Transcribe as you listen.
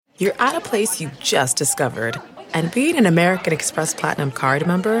you're at a place you just discovered. And being an American Express Platinum card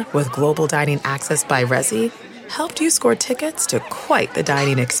member with global dining access by Resi helped you score tickets to quite the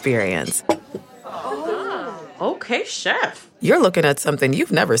dining experience. Oh, okay, chef. You're looking at something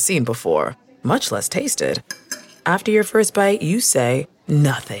you've never seen before, much less tasted. After your first bite, you say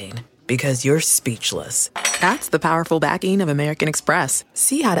nothing because you're speechless. That's the powerful backing of American Express.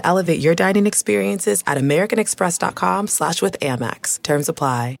 See how to elevate your dining experiences at americanexpress.com/withAmex. Terms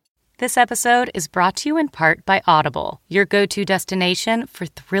apply. This episode is brought to you in part by Audible, your go-to destination for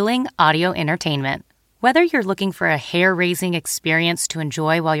thrilling audio entertainment. Whether you're looking for a hair-raising experience to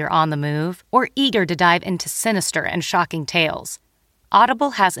enjoy while you're on the move or eager to dive into sinister and shocking tales,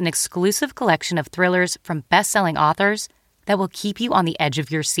 Audible has an exclusive collection of thrillers from best-selling authors that will keep you on the edge of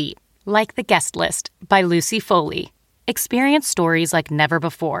your seat, like The Guest List by Lucy Foley. Experience stories like never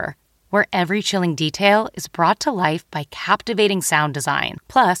before, where every chilling detail is brought to life by captivating sound design.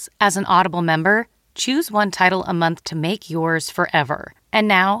 Plus, as an Audible member, choose one title a month to make yours forever. And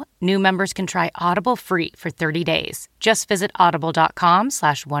now, new members can try Audible free for 30 days. Just visit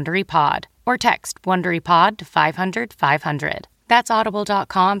audible.com/WonderyPod or text WonderyPod to 500-500. That's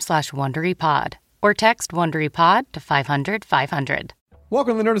audible.com/WonderyPod or text WonderyPod to 500-500.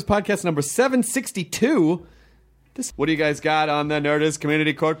 Welcome to the Nerdist Podcast number 762. What do you guys got on the Nerdist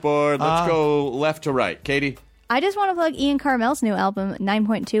Community Corkboard? Let's go left to right. Katie? I just want to plug Ian Carmel's new album,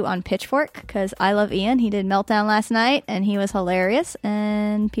 9.2, on Pitchfork, because I love Ian. He did Meltdown last night, and he was hilarious,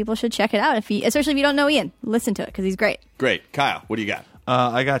 and people should check it out, especially if you don't know Ian. Listen to it, because he's great. Great. Kyle, what do you got?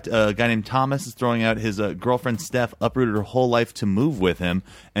 I got a guy named Thomas is throwing out his girlfriend Steph uprooted her whole life to move with him,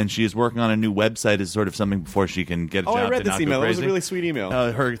 and she is working on a new website as sort of something before she can get a job. I read to this not email. Go It was crazy. a really sweet email.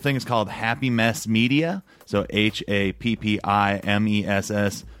 Her thing is called Happy Mess Media, so HAPPIMESS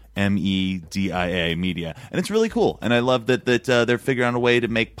MEDIA media, and it's really cool. And I love that they're figuring out a way to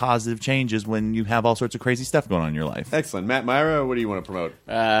make positive changes when you have all sorts of crazy stuff going on in your life. Excellent. Matt Myra, what do you want to promote?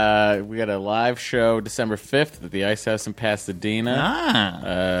 We got a live show December 5th at the Ice House in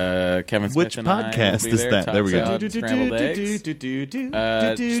Pasadena. Kevin Smith Which and I podcast will be is there. that? There we go. Salad, scrambled eggs.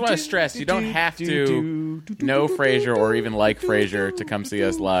 Just want to stress, you don't have to know Frasier or even like Frasier to come see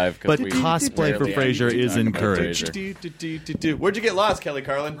us live. But cosplay for Frasier is encouraged. Where'd you get lost, Kelly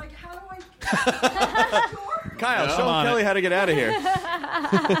Carlin? Kyle, show Kelly how to get out of here.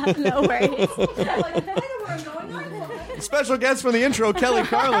 No worries. Special guest from the intro, Kelly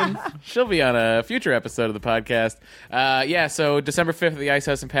Carlin. She'll be on a future episode of the podcast. So December 5th at the Ice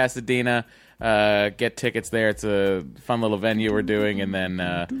House in Pasadena. Get tickets there. It's a fun little venue we're doing. And then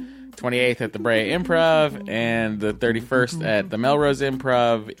 28th at the Brea Improv and the 31st at the Melrose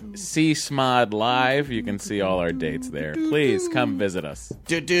Improv. See Smod live. You can see all our dates there. Please come visit us.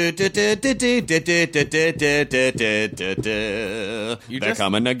 They're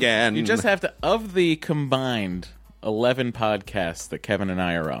coming again. You just have to, of the combined 11 podcasts that Kevin and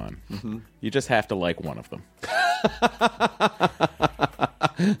I are on, you just have to like one of them.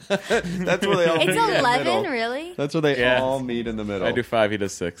 That's where they all meet It's in the 11, middle. really? That's where they all meet in the middle. I do 5, he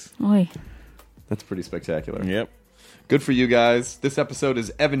does 6. Oy. That's pretty spectacular. Yep. Good for you guys. This episode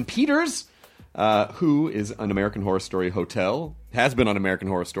is Evan Peters, who is on American Horror Story Hotel. Has been on American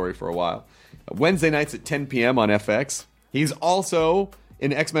Horror Story for a while. Wednesday nights at 10 p.m. on FX. He's also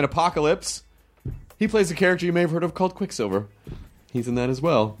in X-Men Apocalypse. He plays a character you may have heard of called Quicksilver. He's in that as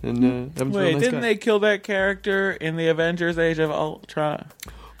well. And Evan's a real nice didn't guy. they kill that character in the Avengers Age of Ultron?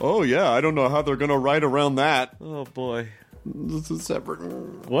 Oh, yeah. I don't know how they're going to write around that. Oh, boy. This is separate.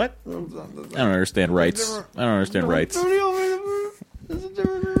 What? I don't understand rights. I don't understand rights. I don't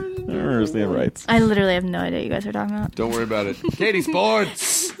understand rights. I literally have no idea what you guys are talking about. Don't worry about it. Katie,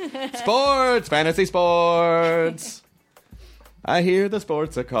 sports! Sports! Fantasy sports! I hear the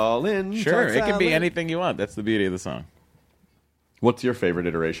sports are calling. Sure, it can be anything you want. That's the beauty of the song. What's your favorite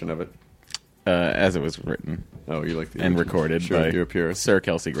iteration of it? As it was written. Oh, you like the and recorded sure, by you're a purist. Sir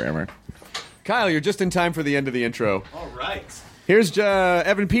Kelsey Grammer. Kyle, you're just in time for the end of the intro. All right. Here's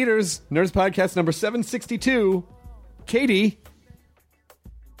Evan Peters, Nerds Podcast number 762. Katie.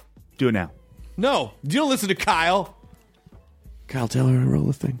 Do it now. No, you don't listen to Kyle. Kyle, tell her to roll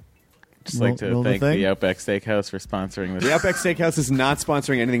the thing. Just like to thank the Outback Steakhouse for sponsoring this. The Outback Steakhouse is not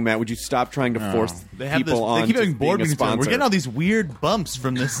sponsoring anything, Matt. Would you stop trying to force They have people on They keep having to board being a meetings. We're sponsor? getting all these weird bumps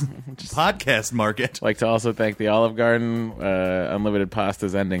from this podcast market. Like to also thank the Olive Garden. Unlimited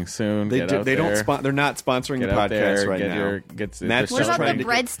Pasta's ending soon. They're not sponsoring the podcast right now. What about the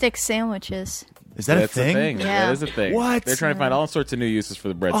breadstick sandwiches? Is that That's a thing? Yeah. That is a thing. What? They're trying to find all sorts of new uses for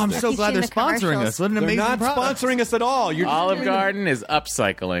the breadsticks. Oh, I'm so Keep glad seeing they're the sponsoring commercials. us. What an They're amazing not product. sponsoring us at all. You're Olive Garden is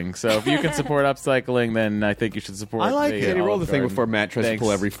upcycling, so if you can support upcycling, then I think you should support. I like the it. Katie, roll Olive the thing Garden. before Matt tries to Thanks.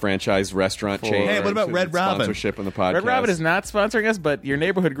 pull every franchise restaurant chain. Hey, what about into Red Robin? Sponsorship on the podcast. Red Robin is not sponsoring us, but your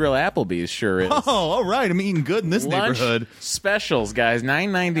neighborhood grill Applebee's sure is. Oh, all right. I'm eating good in this Lunch neighborhood. specials, guys,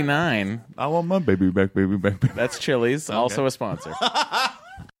 $9.99. I want my baby back, baby back. That's Chili's, also a sponsor.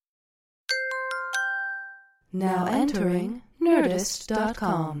 Now entering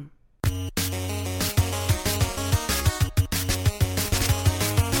Nerdist.com.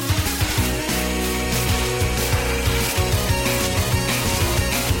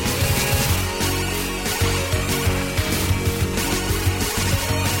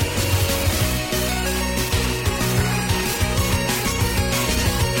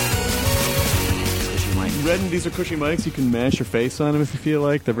 Red and these are cushy mics. You can mash your face on them if you feel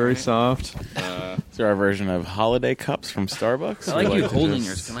like. They're very soft. Is there our version of holiday cups from Starbucks? I like Or you to holding just-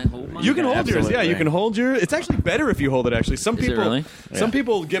 yours. Can I hold mine? You can hold yours. Absolutely. Yeah, you can hold your. It's actually better if you hold it. Actually, some Is it people, really? some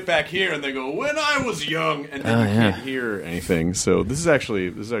people get back here and they go, "When I was young," and then Oh, you yeah. can't hear anything. So this is actually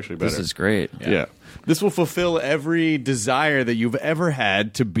better. This is great. Yeah. This will fulfill every desire that you've ever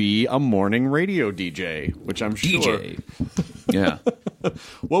had to be a morning radio DJ, which I'm sure. DJ. Yeah.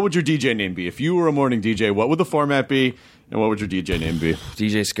 What would your DJ name be? If you were a morning DJ, what would the format be? And what would your DJ name be?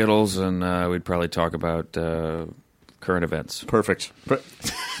 DJ Skittles, and we'd probably talk about current events. Perfect. Well,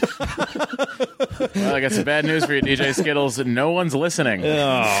 I got some bad news for you, DJ Skittles. No one's listening.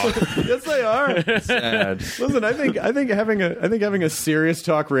 Yes, they are. Sad. Listen, I think having a serious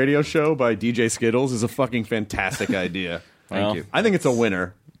talk radio show by DJ Skittles is a fucking fantastic idea. Well, you. I think it's a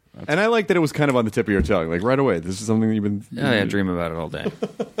winner. And I like that it was kind of on the tip of your tongue, like right away. This is something that you've been. Oh, yeah, I dream about it all day.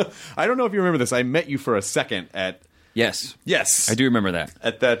 I don't know if you remember this. I met you for a second at. Yes. Yes, I do remember that.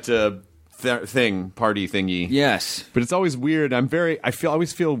 at that party thingy. Yes. But it's always weird. I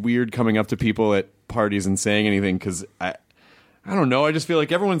always feel weird coming up to people at parties and saying anything because I don't know. I just feel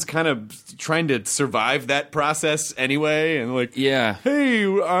like everyone's kind of trying to survive that process anyway, and like, Yeah. hey,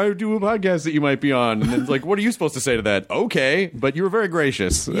 I do a podcast that you might be on, and then it's like, what are you supposed to say to that? Okay, but you were very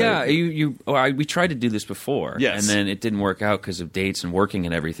gracious. Yeah, we tried to do this before. Yes. And then it didn't work out because of dates and working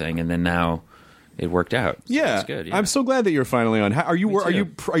and everything, and then now it worked out. So Yeah, it's good. Yeah. I'm so glad that you're finally on. Are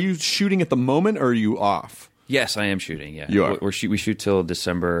you shooting at the moment, or are you off? Yes, I am shooting, yeah. You are? We shoot till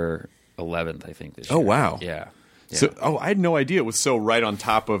December 11th, I think, this year. Oh, wow. Yeah. So, I had no idea it was so right on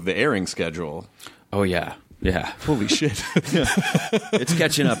top of the airing schedule. Oh, yeah. Yeah. Holy shit! It's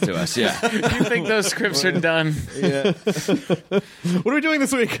catching up to us, yeah. Do you think those scripts are done? What are we doing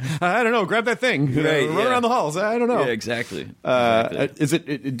this week? I don't know. Grab that thing. Right, Run yeah. around the halls. I don't know. Yeah, exactly.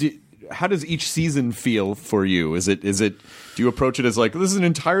 Is how does each season feel for you? Is it? Do you approach it as like this is an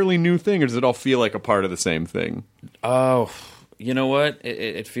entirely new thing, or does it all feel like a part of the same thing? Oh, you know what?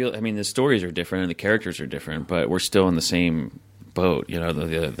 It feels. I mean, the stories are different and the characters are different, but we're still in the same boat. You know,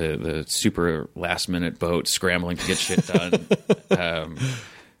 the super last minute boat scrambling to get shit done.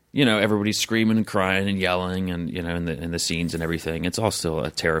 You know, everybody's screaming and crying and yelling, and you know, in the scenes and everything. It's all still a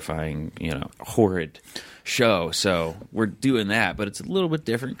terrifying, you know, horrid show. So we're doing that, but it's a little bit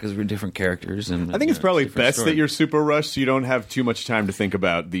different because we're different characters. And I think it's probably different best story. that you're super rushed, so you don't have too much time to think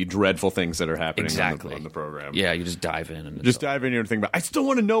about the dreadful things that are happening exactly on the program. Yeah, you just dive in and Just dive in here and think about. I still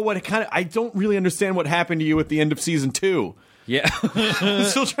want to know what it kind of. I don't really understand what happened to you at the end of season 2. Yeah, I'm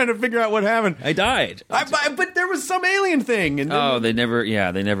still trying to figure out what happened. I died. But there was some alien thing. And Oh, they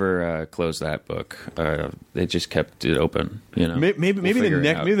never closed that book. They just kept it open. You know, maybe We'll figure it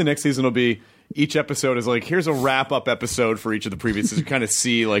out. the next season will be each episode is like here's a wrap up episode for each of the previous to kind of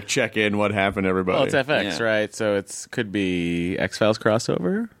see like check in what happened to everybody. Well, it's FX, Yeah. right? So it could be X-Files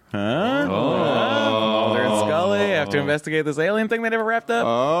crossover. Huh? Mulder and Scully have to investigate this alien thing they never wrapped up.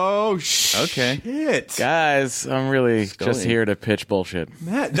 Oh Okay. shit, Guys, I'm really Scully. just here to pitch bullshit.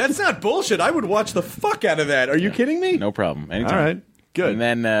 Matt, that's not bullshit. I would watch the fuck out of that. Are you kidding me? No problem. Anytime. All right, good.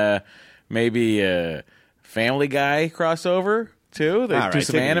 And then maybe Family Guy crossover too. They All do right,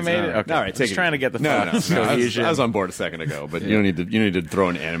 some take it easy. animated. All right. Okay, All right, take just it trying to easy. get the No, thoughts no, I cohesion. was on board a second ago, but you don't need to throw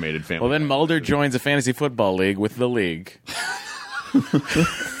an animated family. Well, then Mulder joins a fantasy football league with the league.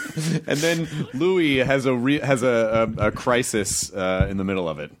 and then Louis has a crisis in the middle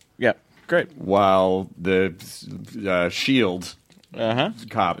of it, Yep, great. while the Shield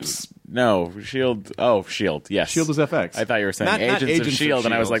cops. No, Shield. Oh, Shield. Yes, Shield is FX. I thought you were saying Not Agents of Agents of Shield,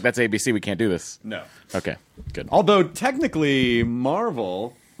 and I was S.H.I.E.L.D.. like, that's ABC. We can't do this. No. Okay, good. Although technically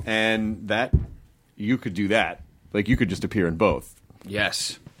Marvel and that you could do that. Like you could just appear in both.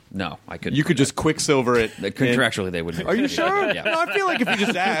 Yes. No, I couldn't. You could just Quicksilver it. Contractually, they wouldn't. Are you sure? Yeah. No, I feel like if you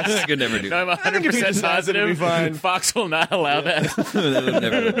just ask, I could never do No, I'm that. 100% positive. fine. Fox will not allow that. They would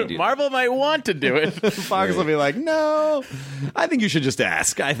never let me do that. Marvel might want to do it. Fox will be like, no. I think you should just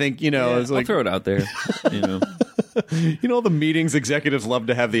ask. I think it's I'll like throw it out there. the meetings executives love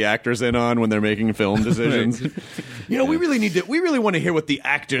to have the actors in on when they're making film decisions. We really want to hear what the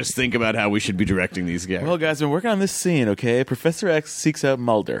actors think about how we should be directing these guys. Well, guys, I've been working on this scene, okay? Professor X seeks out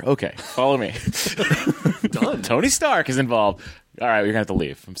Mulder. Okay, follow me. Done. Tony Stark is involved. All right, you're going to have to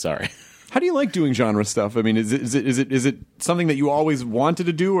leave. I'm sorry. How do you like doing genre stuff? I mean, is it something that you always wanted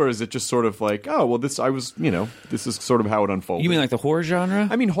to do, or is it just sort of like, oh, well, this is sort of how it unfolded? You mean like the horror genre?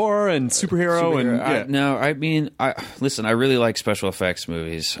 I mean horror and superhero and yeah. No, I mean, listen. I really like special effects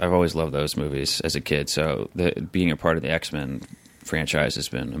movies. I've always loved those movies as a kid. So being a part of the X-Men franchise has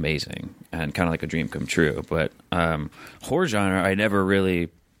been amazing and kind of like a dream come true. But horror genre,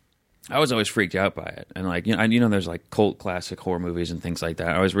 I was always freaked out by it, and there's like cult classic horror movies and things like that.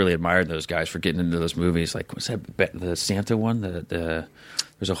 I always really admired those guys for getting into those movies. Like, what's that? The Santa one?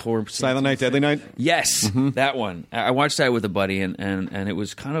 There's a horror Silent Night, Deadly Night. Yes, that one. I watched that with a buddy, and it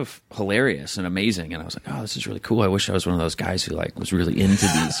was kind of hilarious and amazing. And I was like, oh, this is really cool. I wish I was one of those guys who was really into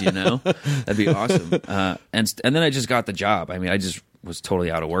these. That'd be awesome. And then I just got the job. I mean, I just was totally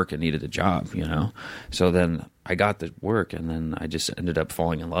out of work and needed a job, So then I got the work, and then I just ended up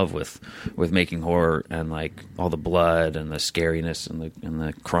falling in love with making horror and like all the blood and the scariness and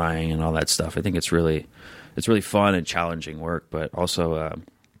the crying and all that stuff. I think it's really fun and challenging work, but also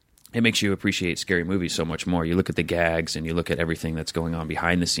it makes you appreciate scary movies so much more. You look at the gags and you look at everything that's going on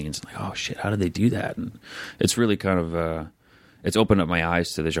behind the scenes, and like, oh shit, how did they do that? And it's really kind of it's opened up my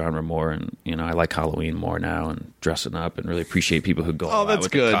eyes to the genre more, and I like Halloween more now and dressing up, and really appreciate people who go all out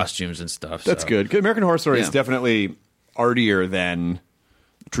with the costumes and stuff. That's good. 'Cause American Horror Story is definitely artier than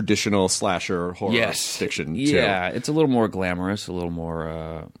traditional slasher horror fiction. Yeah, it's a little more glamorous, a little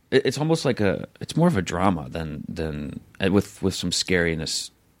more. It's almost like it's more of a drama than with some scariness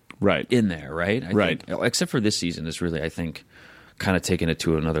in there, right? I think, except for this season is really, I think, kind of taking it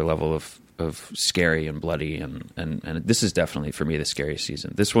to another level of scary and bloody, and this is definitely for me the scariest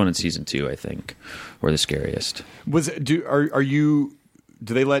season. This one and season 2, I think, were the scariest.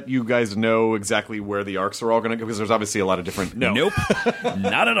 Do they let you guys know exactly where the arcs are all going to go? Because there's obviously a lot of different. Nope,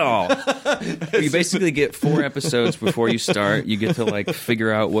 not at all. You basically get 4 episodes before you start. You get to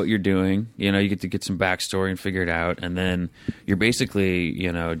figure out what you're doing. You get to get some backstory and figure it out, and then you're basically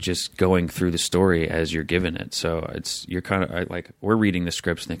just going through the story as you're given it. So you're kind of we're reading the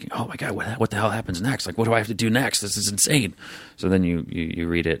scripts thinking, oh my god, what the hell happens next? Like, what do I have to do next? This is insane. So then you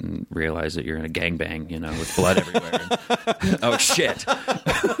read it and realize that you're in a gangbang, with blood everywhere. And, oh shit.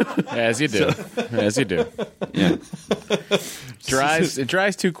 As you do. As you do. Yeah. It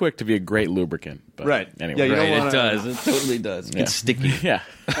dries too quick to be a great lubricant. But right. Anyway. Yeah, it does. It totally does. Yeah. It's sticky. Yeah.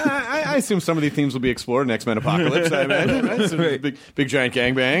 I assume some of these themes will be explored in X-Men Apocalypse, I imagine. Right? So big giant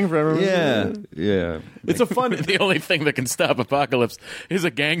gangbang for everyone. Yeah. Yeah. It's a fun... The only thing that can stop Apocalypse is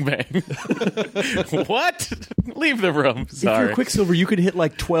a gangbang. What? Leave the room. Sorry. If you're Quicksilver, you could hit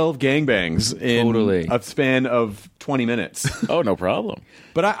 12 gangbangs in a span of 20 minutes. Oh, no problem.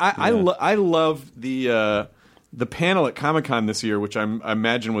 But I love the panel at Comic-Con this year, which I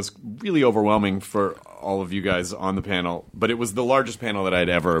imagine was really overwhelming for all of you guys on the panel. But it was the largest panel that I'd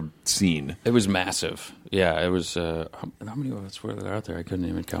ever seen. It was massive. Yeah, it was. How many of us were there out there? I couldn't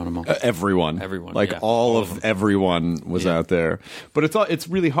even count them all. Everyone. All of everyone was out there. But it's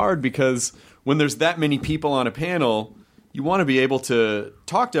really hard because when there's that many people on a panel, you want to be able to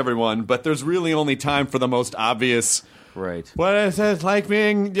talk to everyone, but there's really only time for the most obvious. Right. What is it like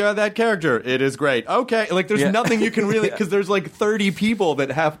being that character? It is great. Okay. There's nothing you can really... Because there's 30 people that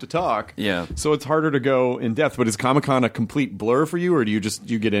have to talk. Yeah. So it's harder to go in depth. But is Comic-Con a complete blur for you, or do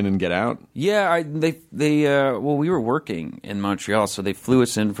you get in and get out? Yeah. We were working in Montreal, so they flew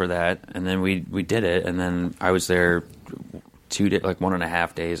us in for that, and then we did it, and then I was there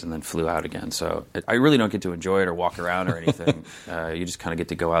 1.5 days, and then flew out again. So I really don't get to enjoy it or walk around or anything. You just kind of get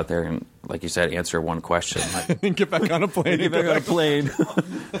to go out there and, like you said, answer one question. And get back on a plane.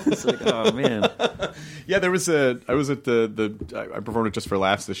 It's like, oh man. Yeah, I was at I performed it Just for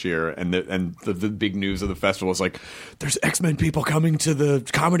Laughs this year, and the big news of the festival was there's X-Men people coming to the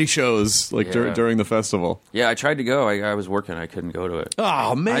comedy shows during the festival. Yeah, I tried to go. I was working. I couldn't go to it.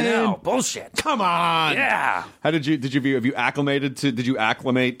 Oh man, I know. Bullshit. Come on. Yeah. How have you acclimate to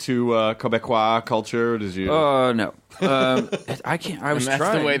Quebecois culture? Did you? No. I can't. I was And that's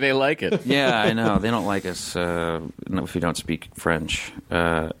trying. the way they like it. Yeah, I know. They don't like us if you don't speak French.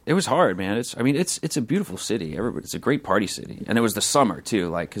 It was hard, man. It's a beautiful city. It's a great party city, and it was the summer too.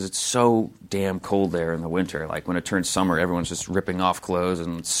 Like, because it's so damn cold there in the winter. Like when it turns summer, everyone's just ripping off clothes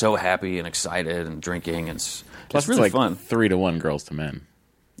and so happy and excited and drinking. And Plus, it's really like fun. 3-to-1 girls to men.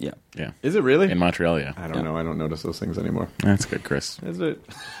 Yeah. Yeah. Is it really? In Montreal, yeah. I don't know. I don't notice those things anymore. That's good, Chris. Is it?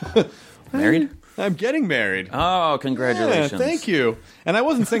 Married? I'm getting married. Oh, congratulations! Yeah, thank you. And I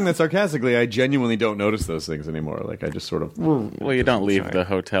wasn't saying that sarcastically. I genuinely don't notice those things anymore. Like I just sort of. Well, you don't leave the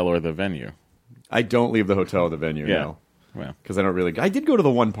hotel or the venue. I don't leave the hotel or the venue. Yeah. No. Well, Because I don't really. I did go to the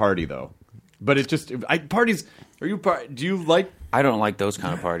one party though, but it just. Parties. Are you? Do you like? I don't like those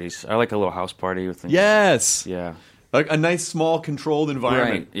kind of parties. I like a little house party with. Yes. Yeah. Like a nice, small, controlled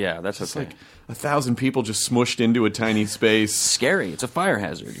environment. Right. Yeah, that's It's okay. like 1,000 people just smushed into a tiny space. Scary. It's a fire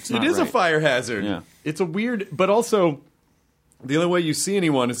hazard. It is a fire hazard. Yeah. It's a weird, but also the only way you see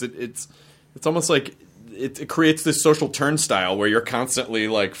anyone is it's almost like it creates this social turnstile where you're constantly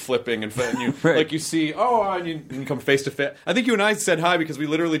like flipping and you Right. like you see and you come face to face. I think you and I said hi because we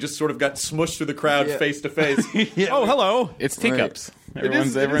literally just sort of got smushed through the crowd face to face. Oh, hello. it's teacups. It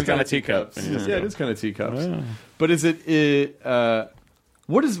Everyone's is on kinda a teacup. teacups. Yeah, it is kind of teacups. But is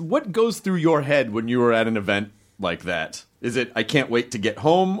what goes through your head when you were at an event like that? Is it I can't wait to get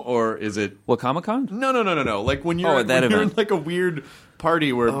home, or is it What, Comic-Con? no? Like when you're Oh, at that when you're in event. like a weird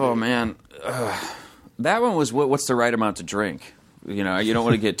party where Oh man, that one was what's the right amount to drink. You know, you don't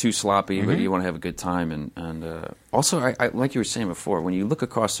want to get too sloppy, but you want to have a good time. And also, I like you were saying before, when you look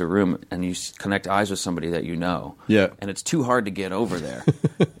across the room and you connect eyes with somebody that you know, Yeah. and it's too hard to get over there.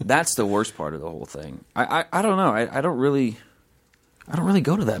 That's the worst part of the whole thing. I don't know. I don't really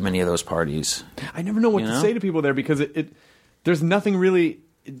go to that many of those parties. I never know what You to know? say to people there because it there's nothing really.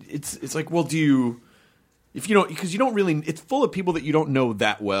 It's like, well, do you? If you don't, because you don't really, it's full of people that you don't know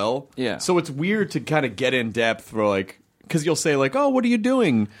that well. Yeah. So it's weird to kind of get in depth for like, because you'll say like, oh, what are you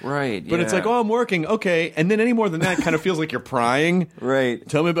doing? Right, But it's yeah. like, oh, I'm working. Okay. And then any more than that kind of feels like you're prying. Right.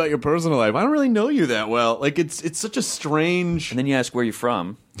 Tell me about your personal life. I don't really know you that well. Like it's such a strange. And then you ask where you're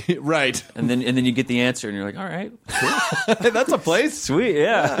from, Right. and then you get the answer, and you're like, all right, That's a place. sweet,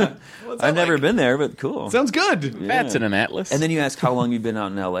 yeah. What's that I've never like? been there, but cool. Sounds good. That's in an atlas. And then you ask how long you've been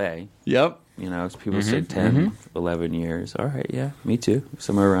out in L.A. Yep. You know, people say 10, 11 years. All right, yeah, me too.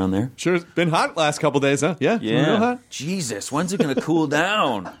 Somewhere around there. Sure. It's been hot last couple days, huh? Yeah. Yeah. Real hot. Jesus, when's it going to cool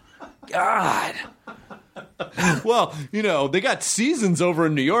down? God. Well, they got seasons over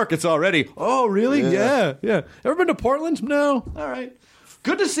in New York. It's already. Oh, really? Yeah. Ever been to Portland? No. All right.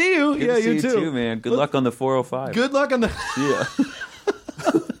 Good to see you. Good yeah, to see you too. man. Good luck on the 405. Good luck on the. Yeah.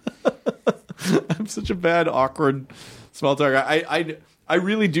 I'm such a bad, awkward small talk. I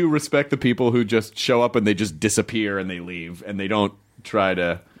really do respect the people who just show up and they just disappear and they leave and they don't try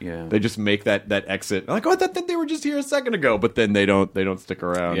to. Yeah. They just make that exit. Like, oh, I thought that they were just here a second ago, but then they don't stick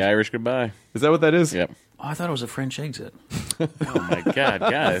around. the Irish goodbye. Is that what that is? Yep. Oh, I thought it was a French exit. Oh my God,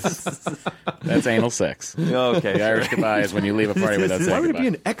 guys, that's anal sex. Okay. The Irish goodbye is when you leave a party without Why saying would it goodbye. be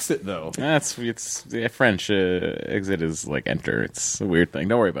an exit though? It's the French exit is like enter. It's a weird thing.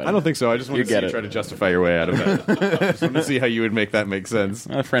 Don't worry about it. I don't think so. I just want You to see get you it. try to justify your way out of that. I just want to see how you would make that make sense.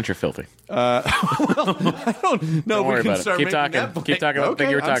 The French are filthy. I don't know. Don't worry about it. Keep talking. Keep talking about the thing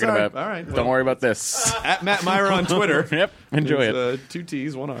you were talking about. All right. Don't worry about this. At Matt Myra on Twitter. Yep. Enjoy it. There's, 2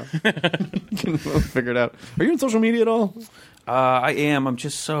 T's, 1 R. You can figure it out. Are you on social media at all? I am. I'm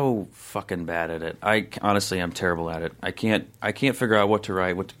just so fucking bad at it. Honestly, I'm terrible at it. I can't figure out what to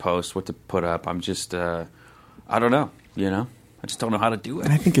write, what to post, what to put up. I'm just, I don't know. I just don't know how to do it.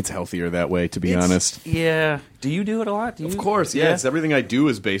 I think it's healthier that way, to be honest. Yeah. Do you do it a lot? Of course, yes. Everything I do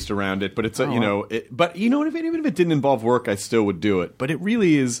is based around it, but it's but you know what? Even if it didn't involve work, I still would do it. But it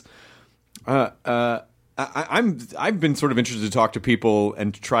really is. I've been sort of interested to talk to people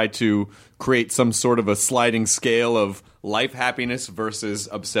and try to create some sort of a sliding scale of life happiness versus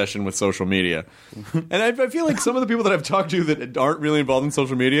obsession with social media. And I feel like some of the people that I've talked to that aren't really involved in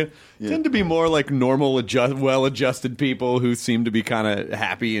social media tend to be more like normal, well-adjusted people who seem to be kind of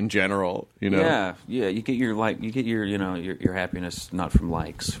happy in general. Yeah. You get your your happiness not from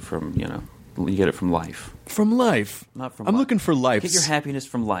likes, you get it from life. From life. Not from I'm life. looking for life. Get your happiness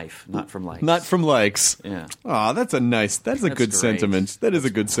from life, not from likes. Not from likes. Yeah. Aw, that's a good great. sentiment. That is a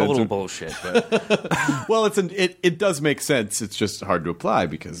good Total sentiment. bullshit, but Well, it does make sense. It's just hard to apply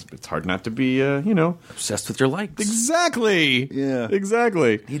because it's hard not to be, obsessed with your likes. Exactly. Yeah.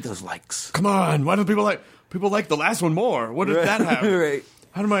 Exactly. Need those likes. Come on. Why do people like the last one more? What did that have? Right.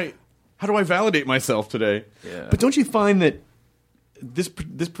 How do I validate myself today? Yeah. But don't you find that this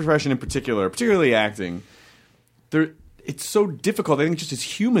profession in particular, particularly acting, it's so difficult. I think just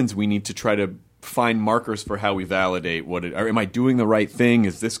as humans, we need to try to find markers for how we validate am I doing the right thing?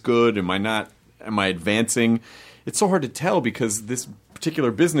 Is this good? Am I not? Am I advancing? It's so hard to tell because this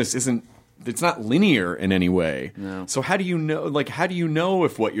particular business it's not linear in any way. No. So how do you know? Like, how do you know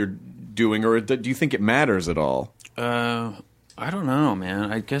if what you're doing, or do you think it matters at all? I don't know,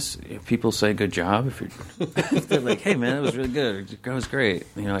 man. I guess if people say good job, if they're like, hey, man, that was really good. That was great.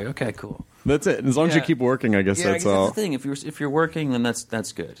 And you're like, okay, cool. That's it. As long as you keep working, I guess that's all. That's the thing. If you're working, then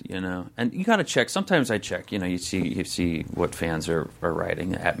that's good, And you gotta check. Sometimes I check. You see what fans are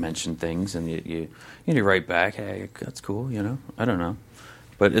writing at mentioned things, and you write back, hey, that's cool. I don't know,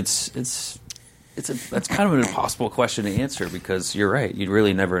 but that's kind of an impossible question to answer because you're right. You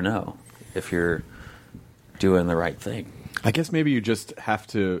really never know if you're doing the right thing. I guess maybe you just have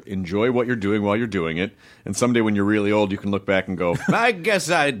to enjoy what you're doing while you're doing it, and someday when you're really old, you can look back and go, I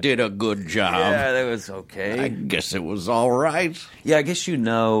guess I did a good job. Yeah, that was okay. I guess it was all right. Yeah, I guess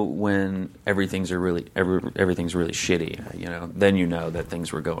when everything's really shitty, then you know that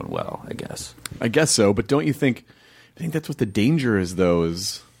things were going well, I guess. I guess so, but don't you think, I think that's what the danger is, though,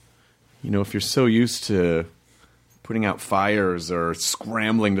 is, if you're so used to putting out fires or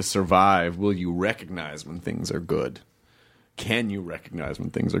scrambling to survive, will you recognize when things are good? Can you recognize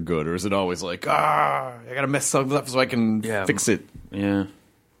when things are good? Or is it always like, I gotta mess something up so I can fix it? Yeah.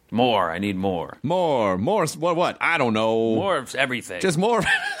 More. I need more. More. What? I don't know. More of everything. Just more.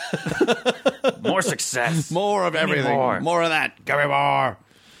 More success. More of everything. More of that. Give me more.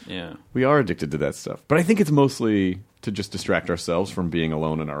 Yeah. We are addicted to that stuff. But I think it's mostly to just distract ourselves from being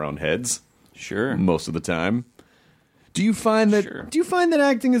alone in our own heads. Sure. Most of the time. Do you find that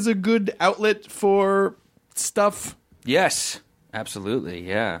acting is a good outlet for stuff? Yes, absolutely,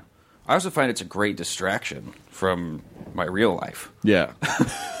 yeah. I also find it's a great distraction from my real life. Yeah.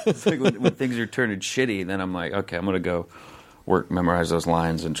 It's like when things are turning shitty, then I'm like, okay, I'm going to go memorize those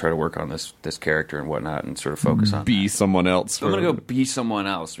lines and try to work on this character and whatnot and sort of focus on Be someone else. I'm going to go be someone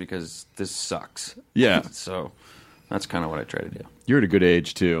else because this sucks. Yeah. So that's kind of what I try to do. You're at a good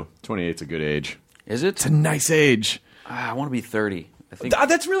age, too. 28's a good age. Is it? It's a nice age. I want to be 30. I think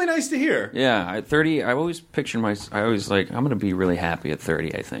that's really nice to hear. Yeah, at 30, I always picture I always I'm going to be really happy at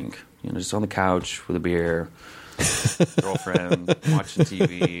 30, I think. Just on the couch with a beer, girlfriend, watching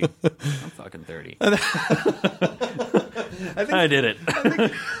TV. I'm fucking 30. I did it.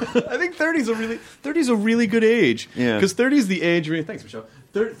 I think 30's a really good age. Yeah. Because 30's the age where, thanks, Michelle.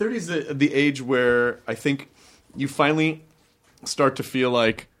 30's the age where I think you finally start to feel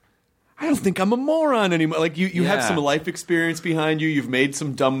like, I don't think I'm a moron anymore. Like, you have some life experience behind you. You've made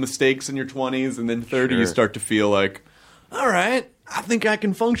some dumb mistakes in your 20s, and then 30, you start to feel like, all right, I think I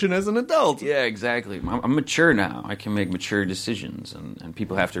can function as an adult. Yeah, exactly. I'm mature now. I can make mature decisions, and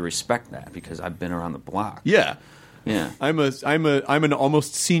people have to respect that because I've been around the block. Yeah. Yeah. I'm an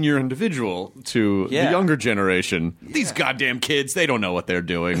almost senior individual to the younger generation. Yeah. These goddamn kids, they don't know what they're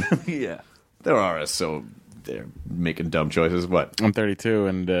doing. Yeah. They're making dumb choices. What? I'm 32,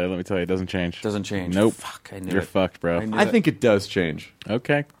 and let me tell you, it doesn't change. Doesn't change. Nope. Fuck, I knew You're it. fucked, bro. I think it does change.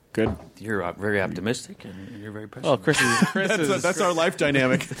 Okay, good. You're very optimistic, and you're very passionate. Well, Chris is that's our life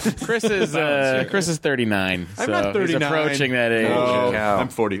dynamic. Chris is 39. I'm so not 39. He's approaching that age. Oh, I'm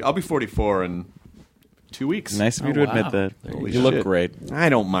 40. I'll be 44 in 2 weeks. Nice of you to admit that. Holy you look shit. great. I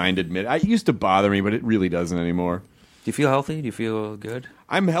don't mind admitting. It used to bother me, but it really doesn't anymore. Do you feel healthy? Do you feel good?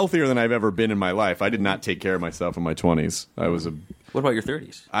 I'm healthier than I've ever been in my life. I did not take care of myself in my 20s. What about your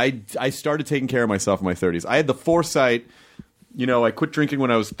 30s? I started taking care of myself in my 30s. I had the foresight. I quit drinking when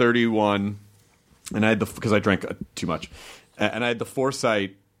I was 31, and because I drank too much, and I had the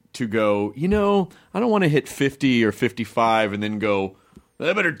foresight to go. I don't want to hit 50 or 55 and then go,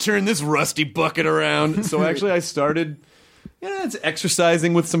 I better turn this rusty bucket around. So actually, I started. It's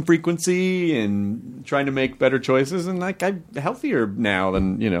exercising with some frequency and trying to make better choices, and I'm healthier now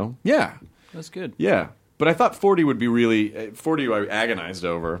than Yeah, that's good. Yeah, but I thought 40 would be really 40. I agonized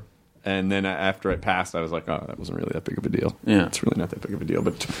over, and then after it passed, I was like, oh, that wasn't really that big of a deal. Yeah, it's really not that big of a deal.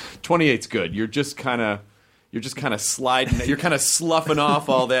 But 28's good. You're just kind of sliding. You're kind of sloughing off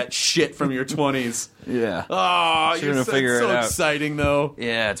all that shit from your 20s. Yeah. Oh, you're gonna figure it out. So exciting, though.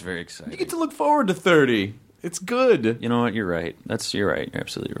 Yeah, it's very exciting. You get to look forward to 30. It's good. You know what? You're right. You're right. You're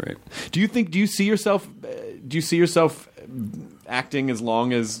absolutely right. Do you see yourself acting as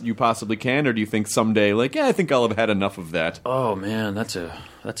long as you possibly can, or do you think someday, I think I'll have had enough of that? Oh man, that's a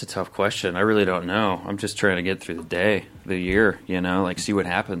tough question. I really don't know. I'm just trying to get through the year. See what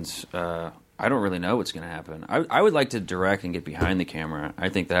happens. I don't really know what's going to happen. I would like to direct and get behind the camera. I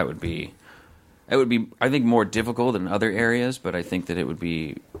think that would be. It would be, I think, more difficult in other areas, but I think that it would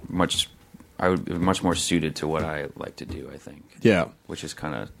be much. I would be much more suited to what I like to do, I think. Yeah. Which is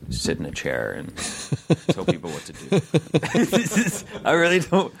kind of sit in a chair and tell people what to do.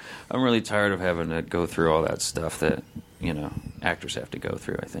 I'm really tired of having to go through all that stuff that, actors have to go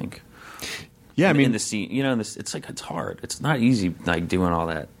through, I think. Yeah, I mean, in the scene, it's hard. It's not easy, like, doing all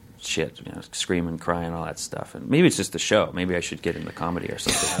that shit, screaming, crying, all that stuff. And maybe it's just the show. Maybe I should get into comedy or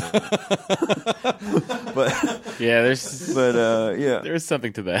something. But Yeah, there's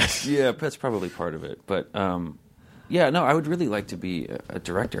something to that. Yeah, that's probably part of it. But I would really like to be a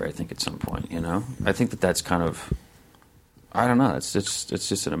director, I think, at some point, I think that's kind of, I don't know, it's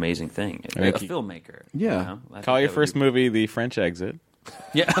just an amazing thing. A filmmaker. Yeah. Call your first movie The French Exit.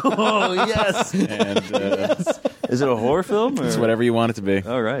 Yeah. Oh, yes. And yes. Is it a horror film? Or? It's whatever you want it to be.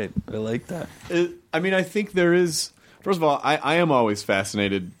 All right. I like that. I think there is... First of all, I am always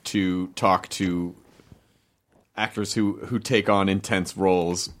fascinated to talk to actors who take on intense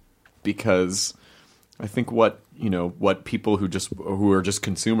roles, because I think what people who are just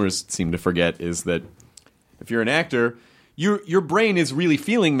consumers seem to forget is that if you're an actor, your brain is really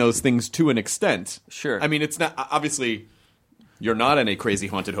feeling those things to an extent. Sure. I mean, it's not obviously... You're not in a crazy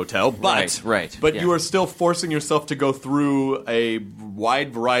haunted hotel, but you are still forcing yourself to go through a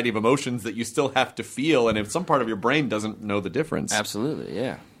wide variety of emotions that you still have to feel, and if some part of your brain doesn't know the difference. Absolutely,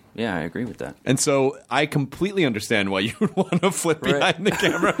 yeah. Yeah, I agree with that. And so I completely understand why you would want to flip behind the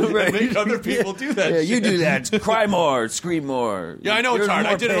camera and make other people do that. Yeah, shit. you do that. Cry more, scream more. Yeah, I know it's hard.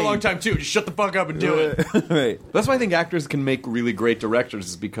 I did it a long time too. Just shut the fuck up and do it. Right. That's why I think actors can make really great directors,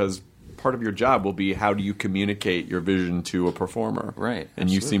 is because part of your job will be how do you communicate your vision to a performer, right? And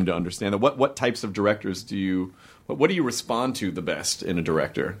you seem to understand that. What types of directors do you respond to the best in a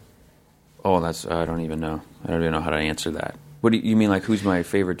director? Oh, I don't even know. I don't even know how to answer that. What do you mean? Like, who's my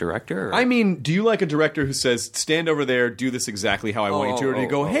favorite director? Or? I mean, do you like a director who says, "Stand over there, do this exactly how I want you to," or do you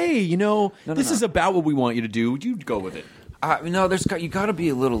go, "Hey, this is about what we want you to do. Would you go with it?" No, you got to be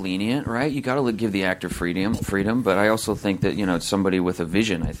a little lenient, right? You got to give the actor freedom. But I also think that somebody with a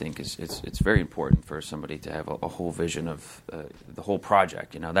vision. I think it's very important for somebody to have a whole vision of the whole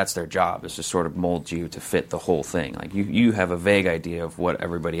project. That's their job, is to sort of mold you to fit the whole thing. Like you have a vague idea of what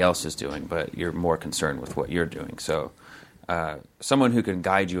everybody else is doing, but you're more concerned with what you're doing. So someone who can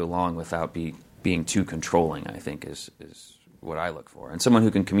guide you along without being too controlling, I think, is what I look for, and someone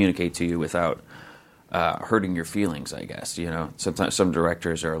who can communicate to you without hurting your feelings, I guess. Sometimes some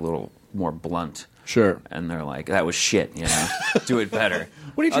directors are a little more blunt. Sure. And they're like, that was shit, do it better.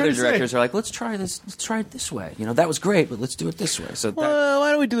 What are you trying Other to directors say? are like, let's try this. Let's try it this way. That was great, but let's do it this way. So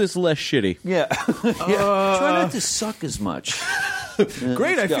why don't we do this less shitty? Yeah. Try not to suck as much.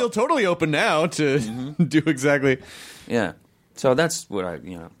 Great. I feel totally open now to do exactly. Yeah. So that's what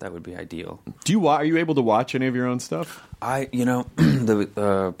that would be ideal. Are you able to watch any of your own stuff?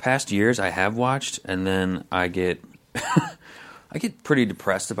 The past years I have watched, and then I get I get pretty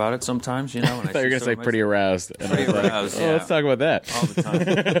depressed about it sometimes. When I thought you were going to say pretty aroused. Pretty aroused. Yeah. Let's talk about that all the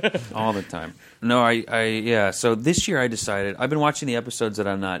time. All the time. No, So this year I decided I've been watching the episodes that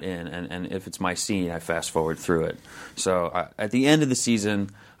I'm not in, and if it's my scene, I fast forward through it. So at the end of the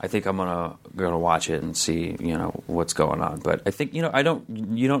season, I think I'm gonna watch it and see what's going on. But I think you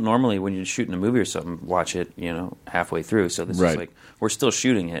don't normally, when you're shooting a movie or something, watch it halfway through. So this is like we're still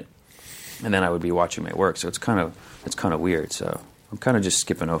shooting it, and then I would be watching my work. So it's kind of weird. So I'm kind of just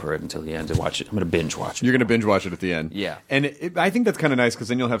skipping over it until the end to watch it. I'm going to binge watch it. You're going to binge watch it at the end. Yeah. And I think that's kind of nice, because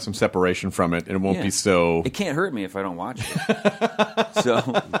then you'll have some separation from it, and it won't be so... It can't hurt me if I don't watch it.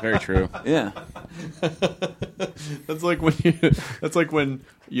 So very true. Yeah. That's like when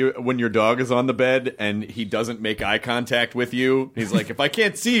your dog is on the bed and he doesn't make eye contact with you. He's like, if I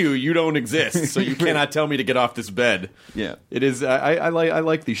can't see you, you don't exist, so you cannot tell me to get off this bed. Yeah. It is... I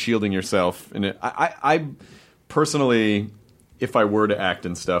like the shielding yourself. And I personally... If I were to act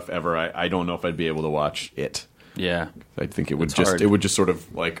and stuff ever, I don't know if I'd be able to watch it. Yeah, I think it would just sort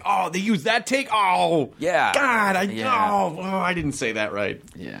of like, oh, they used that take. Oh, yeah. God, I didn't say that right.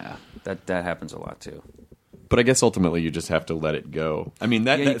 Yeah, that happens a lot too. But I guess ultimately you just have to let it go. I mean,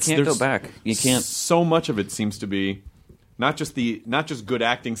 you can't go back. You can't. So much of it seems to be not just good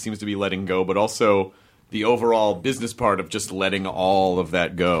acting seems to be letting go, but also the overall business part of just letting all of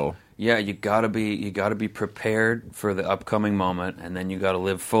that go. Yeah, you gotta be prepared for the upcoming moment, and then you gotta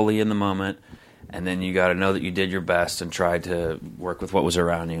live fully in the moment, and then you gotta know that you did your best and tried to work with what was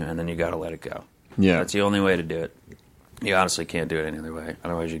around you, and then you gotta let it go. Yeah, that's the only way to do it. You honestly can't do it any other way.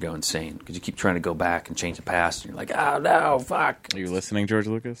 Otherwise, you go insane because you keep trying to go back and change the past, and you're like, oh no, fuck. Are you listening, George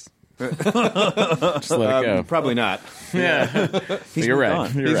Lucas? Just let it go. Probably not. Yeah, you're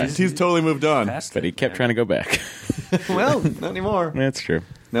right. He's totally moved on, but he kept trying to go back. Well, not anymore. That's true.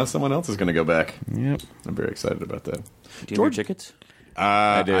 Now someone else is going to go back. Yep. I'm very excited about that. Do you have your tickets?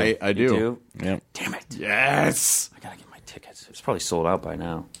 I do. I do. You do? Yep. Damn it. Yes. I gotta get my tickets. It's probably sold out by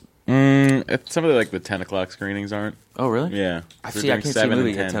now. Some of the 10 o'clock screenings aren't. Oh, really? Yeah. I They're see. I doing can't see a 7 and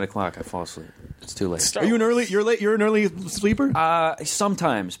movie at 10. 10 o'clock. I fall asleep. It's too late. Are you an early? You're late. You're an early sleeper.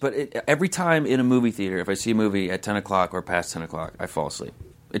 Sometimes, but every time in a movie theater, if I see a movie at 10 o'clock or past 10 o'clock, I fall asleep.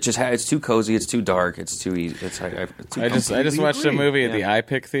 It just it's too cozy. It's too dark. It's too easy. I just watched a movie at the Yeah.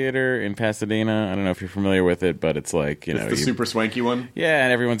 iPic Theater in Pasadena. I don't know if you're familiar with it, but it's like It's the super swanky one, yeah,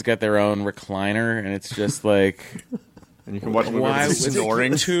 and everyone's got their own recliner, and it's just like. and you can watch the movie Why with was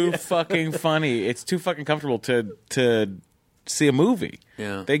snoring. it too fucking funny? It's too fucking comfortable to see a movie.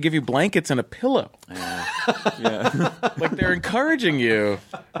 Yeah. They give you blankets and a pillow. Yeah. Like they're encouraging you.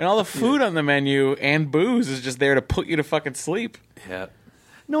 And all the food on the menu and booze is just there to put you to fucking sleep. Yeah.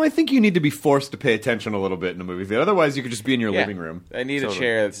 No, I think you need to be forced to pay attention a little bit in a movie theater. Otherwise, you could just be in your Yeah. living room. I need Totally. a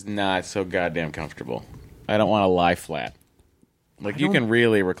chair that's not so goddamn comfortable. I don't want to lie flat. Like you can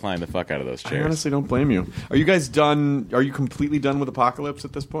really recline the fuck out of those I chairs. honestly don't blame you. Are you guys done? Are you completely done with Apocalypse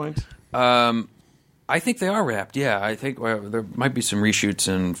at this point? I think they are wrapped. Yeah, I think there might be some reshoots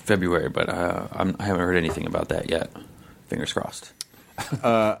in February, but I haven't heard anything about that yet. Fingers crossed.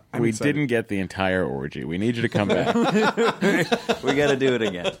 I'm we excited. didn't get the entire orgy. We need you to come back. We got to do it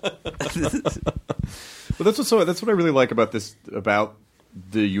again. Well, that's what I really like about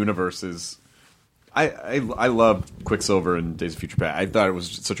the universe is. I love Quicksilver and Days of Future Past. I thought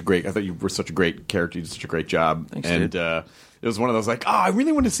you were such a great character. You did such a great job. Thanks, and dude. it was one of those like, I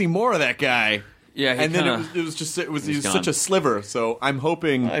really want to see more of that guy. Yeah, and then it was he's such a sliver. So I'm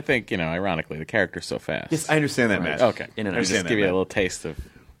hoping. I think, ironically, the character's so fast. Yes, I understand that, Matt. Okay. In and I out. just understand give that, you a Matt. little taste of...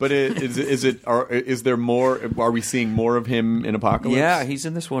 But is there more? Are we seeing more of him in Apocalypse? Yeah, he's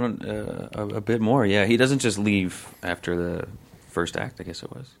in this one a bit more. Yeah, he doesn't just leave after the first act. I guess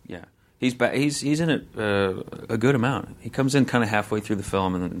it was. Yeah, he's back. He's in it a good amount. He comes in kind of halfway through the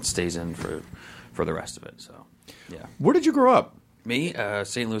film and then stays in for the rest of it. So, yeah. Where did you grow up? Me,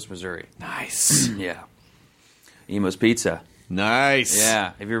 St. Louis, Missouri. Nice. Yeah. Emo's Pizza. Nice.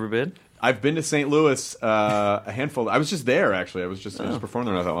 Yeah. Have you ever been? I've been to St. Louis a handful. I was just there actually. I was performing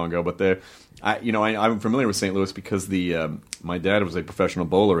there not that long ago. But I'm familiar with St. Louis because my dad was a professional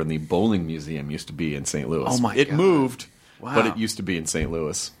bowler, and the bowling museum used to be in St. Louis. Oh, my It God. moved, Wow. but it used to be in St.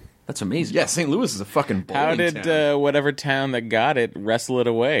 Louis. That's amazing. Yeah, St. Louis is a fucking bowling How did town. whatever town that got it wrestle it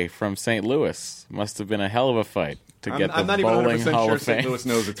away from St. Louis? Must have been a hell of a fight to get I'm the not even Bowling 100% Hall sure of St. Fame. Louis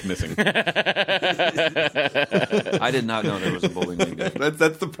knows it's missing. I did not know there was a bowling league there.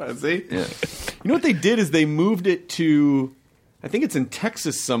 That's the see. Yeah. You know what they did is they moved it to, I think it's in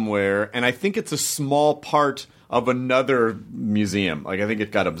Texas somewhere, and I think it's a small part of another museum. Like I think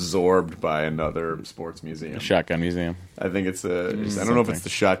it got absorbed by another sports museum. Shotgun Museum. I think it's I don't know if it's the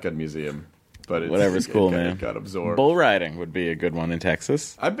Shotgun Museum, but Whatever's cool, man. It got absorbed. Bull riding would be a good one in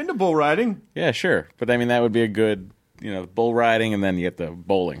Texas. I've been to bull riding. Yeah, sure. But I mean, that would be a good, bull riding, and then you get the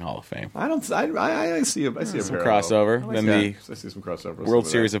Bowling Hall of Fame. I see a Some parallel. crossover. Then Yeah, the I see some crossover. World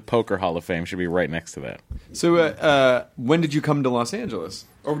Series of Poker Hall of Fame should be right next to that. So when did you come to Los Angeles?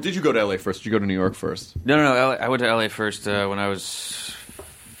 Or did you go to LA first? Did you go to New York first? No. I went to LA first when I was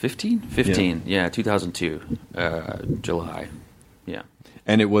 15? 15, yeah 2002, July. Yeah.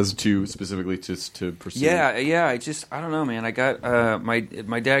 And it was specifically to pursue. Yeah. I don't know, man. I got my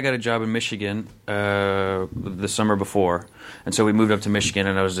dad got a job in Michigan the summer before, and so we moved up to Michigan,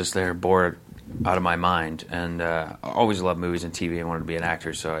 and I was just there bored out of my mind, and I always loved movies and TV and wanted to be an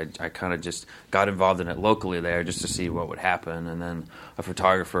actor, so I kind of just got involved in it locally there just to see what would happen, and then a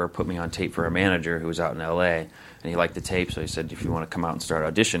photographer put me on tape for a manager who was out in LA, and he liked the tape, so he said, if you want to come out and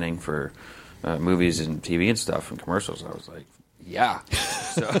start auditioning for movies and TV and stuff and commercials, I was like, yeah.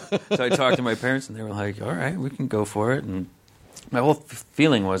 So I talked to my parents, and they were like, all right, we can go for it. And my whole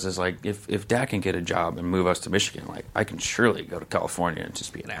feeling was like, if Dad can get a job and move us to Michigan, like I can surely go to California and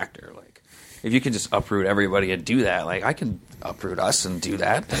just be an actor. Like if you can just uproot everybody and do that, like I can uproot us and do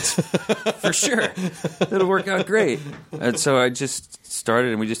that. That's for sure. It'll work out great. And so I just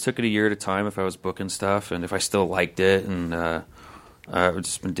started, and we just took it a year at a time if I was booking stuff and if I still liked it. And I've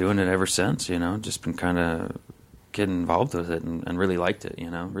just been doing it ever since, just been kind of getting involved with it and really liked it,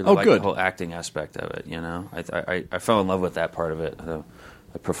 really liked good. the whole acting aspect of it, I fell in love with that part of it,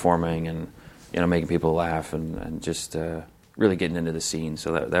 performing and, making people laugh and just really getting into the scene.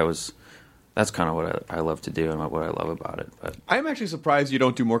 So that's kind of what I love to do and what I love about it. But I'm actually surprised you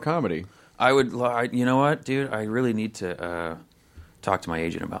don't do more comedy. you know what, dude? I really need to talk to my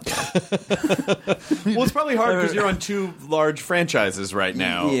agent about that. Well, it's probably hard because you're on two large franchises right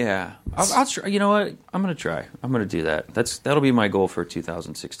now. Yeah. I'll try. You know what? I'm going to try. I'm going to do that. That'll be my goal for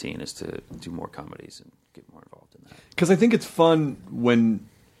 2016 is to do more comedies and get more involved in that. Because I think it's fun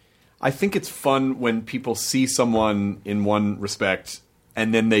when people see someone in one respect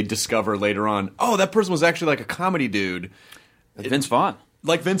and then they discover later on, oh, that person was actually like a comedy dude. Vince Vaughn.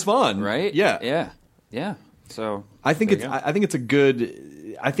 Like Vince Vaughn. Right? Yeah. Yeah. So I think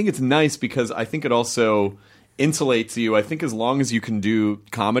it's nice because I think it also insulates you. I think as long as you can do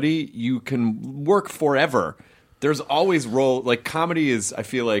comedy, you can work forever. There's always like comedy is, I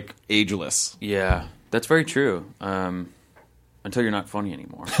feel like, ageless. Yeah, that's very true. Until you're not funny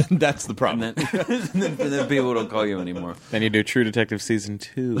anymore. That's the problem. And then people don't call you anymore. Then you do True Detective Season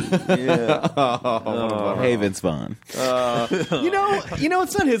 2. Yeah. Hey, Vince Vaughn. You know,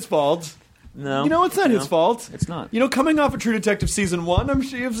 it's not his fault. No. You know, it's not his fault. It's not. You know, coming off of True Detective Season 1, I'm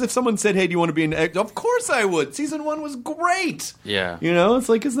sure if someone said, hey, do you want to be an actor? Of course I would. Season 1 was great. Yeah. You know, it's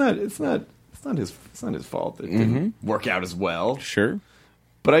like, it's not his fault. It didn't work out as well. Sure.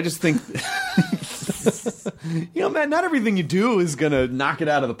 But I just think, you know, man, not everything you do is going to knock it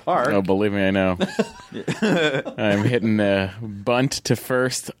out of the park. Oh, believe me, I know. I'm hitting bunt to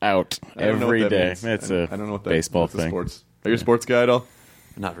first out every day. Means. That's I don't know what that baseball that's a thing. Sports. Are you a sports guy at all?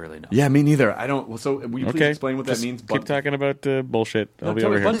 Not really, no. Yeah, me neither. I don't. So, will you please Okay. explain what that Just means? Keep talking about bullshit. I'll be Tell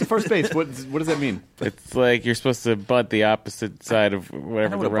over me, here. bunt to first base. What does that mean? It's like you're supposed to bunt the opposite side of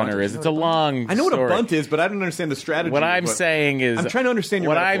whatever what the a bunt runner is. is. It's a long I know what a story. bunt is, but I don't understand the strategy. What I'm saying is, I'm trying to understand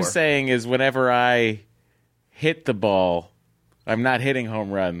your what I'm metaphor. saying is, whenever I hit the ball, I'm not hitting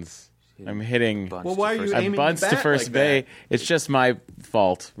home runs. I'm hitting. Bunts why to are you first- I'm aiming bunts the to bat first like base. that? It's just my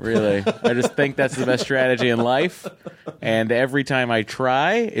fault, really. I just think that's the best strategy in life. And every time I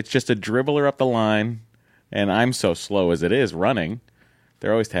try, it's just a dribbler up the line. And I'm so slow as it is running.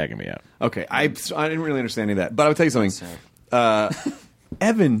 They're always tagging me out. Okay, I didn't really understand any of that, but I'll tell you something.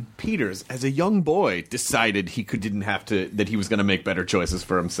 Evan Peters, as a young boy, decided that he was going to make better choices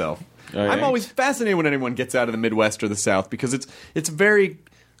for himself. Oh, yeah? I'm always fascinated when anyone gets out of the Midwest or the South because it's very,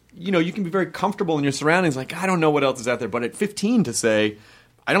 you know, you can be very comfortable in your surroundings. Like, I don't know what else is out there, but at 15 to say,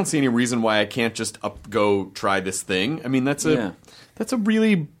 I don't see any reason why I can't just go try this thing. I mean, that's a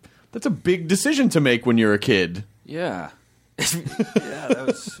big decision to make when you're a kid. Yeah. Yeah, that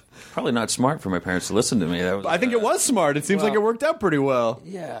was probably not smart for my parents to listen to me. That was, I think it was smart. It seems like it worked out pretty well.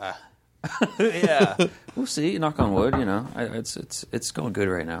 Yeah. Yeah. We'll see. Knock on wood. You know, it's going good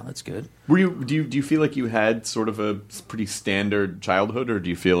right now. That's good. Do you feel like you had sort of a pretty standard childhood, or do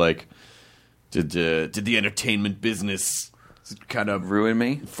you feel like did the entertainment business kind of Ruin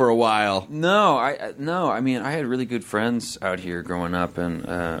me for a while? No. I mean, I had really good friends out here growing up,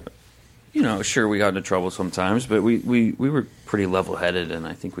 and you know, sure, we got into trouble sometimes, but we were pretty level-headed, and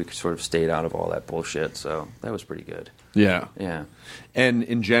I think we sort of stayed out of all that bullshit, so that was pretty good. Yeah. Yeah. And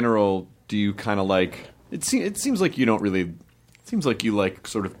in general, do you kind of like it? Seems like you don't really. It seems like you like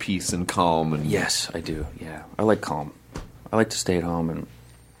sort of peace and calm. And Yes, I do. Yeah, I like calm. I like to stay at home and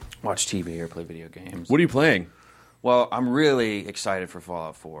watch TV or play video games. What are you playing? Well, I'm really excited for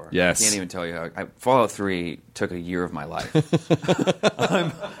Fallout 4. Yes. I can't even tell you how. Fallout 3 took a year of my life.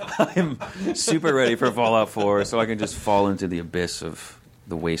 I'm super ready for Fallout 4 so I can just fall into the abyss of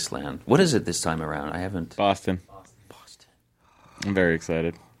the wasteland. What is it this time around? I haven't... Boston. I'm very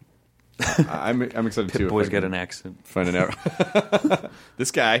excited. I'm excited too. Boys get an accent. Finding out this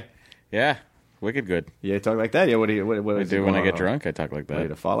guy. Yeah, wicked good. Yeah, talk like that. Yeah, what I is do it? when I get drunk. I talk like What,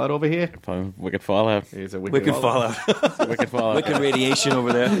 that. a Fallout over here. Wicked Fallout. He's a Wicked Fallout. Wicked Fallout. Wicked radiation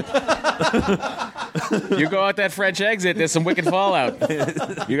over there. You go out that French exit. There's some wicked Fallout.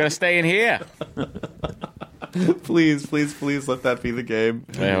 You gotta stay in here. Please let that be the game.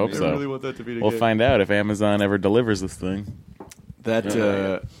 I hope so. I really want that to be the We'll game. find out if Amazon ever delivers this thing. That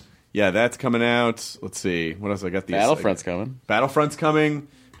that's coming out. Let's see. What else I got? Battlefront's coming. Battlefront's coming.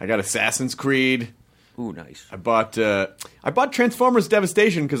 I got Assassin's Creed. Ooh, nice. I bought Transformers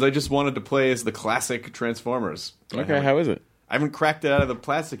Devastation because I just wanted to play as the classic Transformers. Okay, how is it? I haven't cracked it out of the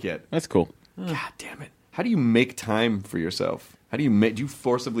plastic yet. That's cool. God damn it! How do you make time for yourself? How do you do you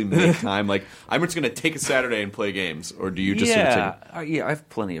forcibly make time? Like, I'm just going to take a Saturday and play games, or do you just sort of take Yeah, I have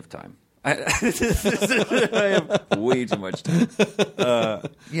plenty of time. I have way too much time.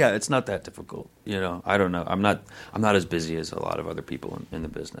 Yeah, it's not that difficult. You know, I don't know. I'm not as busy as a lot of other people in the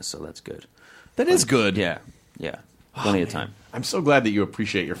business, so that's good. That is good. Yeah, plenty of time. I'm so glad that you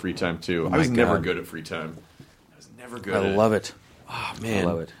appreciate your free time too. I was my never God. good at free time. I was never good. I at love it. Oh man, I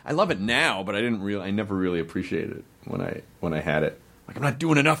love it. I love it now, but I never really appreciated it when I had it. Like, I'm not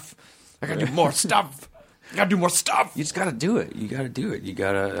doing enough. I gotta do more stuff. I gotta do more stuff. You just got to do it. You got to do it. You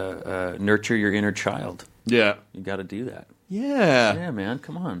got to nurture your inner child. Yeah. You got to do that. Yeah. Yeah, man.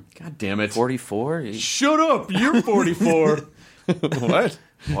 Come on. God damn it. 44. Shut up. You're 44. What?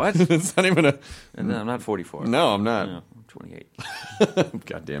 What? It's not even a... No, I'm not 44. No, I'm not. No, I'm 28.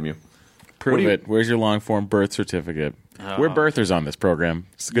 God damn you. Prove it. Where's your long form birth certificate? We're birthers on this program.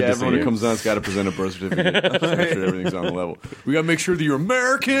 It's good to see everyone you. who comes on has got to present a birth certificate. Just make sure everything's on the level. We got to make sure that you're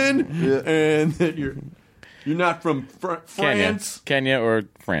American and that you're not from France. Kenya or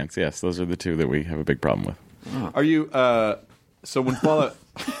France. Yes, those are the two that we have a big problem with. Oh. Are you? So when Fallout.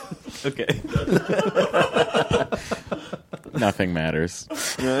 Okay. Nothing matters.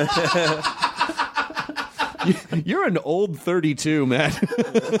 You're an old 32, Matt.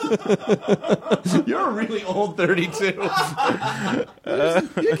 You're a really old 32. You give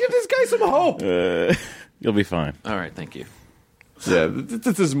this guy some hope. You'll be fine. All right, thank you. Yeah,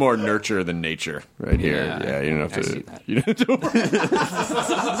 this is more nurture than nature right here. Yeah, you don't have to. see that. You don't have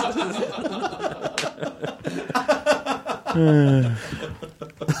to.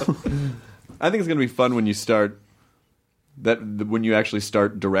 I think it's going to be fun when you start. When you actually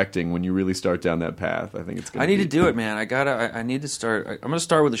start directing, when you really start down that path, I think it's going I need to do it, man. I need to start. I'm going to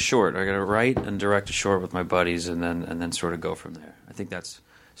start with a short. I got to write and direct a short with my buddies, and then sort of go from there. I think that's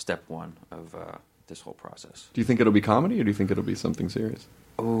step one of this whole process. Do you think it'll be comedy, or do you think it'll be something serious?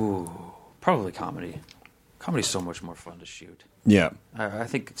 Oh, probably comedy. Comedy's so much more fun to shoot. Yeah, I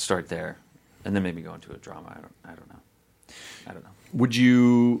think start there, and then maybe go into a drama. I don't know. Do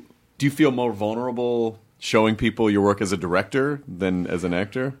you feel more vulnerable showing people your work as a director than as an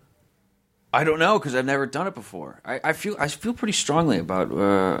actor? I don't know, because I've never done it before. I feel pretty strongly about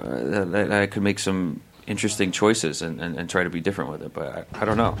that I could make some interesting choices and try to be different with it, but I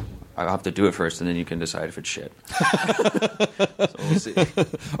don't know. I'll have to do it first, and then you can decide if it's shit. So we'll see.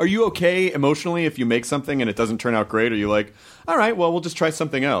 Are you okay emotionally if you make something and it doesn't turn out great? Are you like, all right, well, we'll just try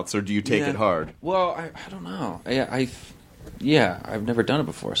something else, or do you take it hard? Well, I don't know. I've never done it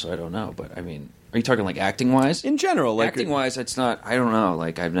before, so I don't know. But I mean, are you talking like acting wise? In general, like acting wise, it's not. I don't know.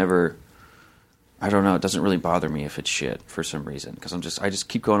 Like I've never. I don't know. It doesn't really bother me if it's shit for some reason, because I just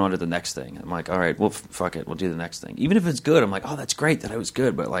keep going on to the next thing. I'm like, all right, well, fuck it, we'll do the next thing. Even if it's good, I'm like, oh, that's great that I was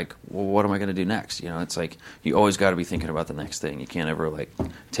good, but like, well, what am I going to do next? You know, it's like you always got to be thinking about the next thing. You can't ever like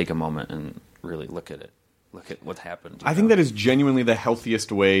take a moment and really look at it, look at what happened. I think that is genuinely the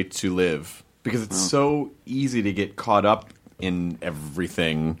healthiest way to live, because it's so easy to get caught up in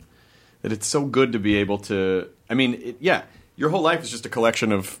everything that it's so good to be able to. I mean, your whole life is just a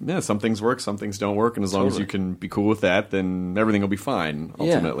collection of, some things work, some things don't work, and as long as you can be cool with that, then everything will be fine,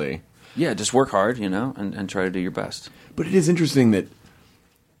 ultimately. Yeah, just work hard, and try to do your best. But it is interesting that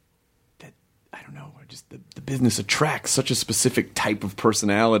I don't know, just the business attracts such a specific type of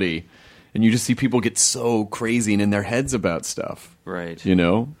personality, and you just see people get so crazy and in their heads about stuff. Right. You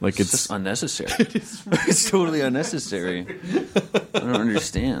know? Like it's just unnecessary. It's totally unnecessary. I don't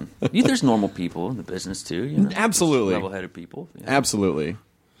understand. There's normal people in the business too, Absolutely. Level-headed people. Absolutely.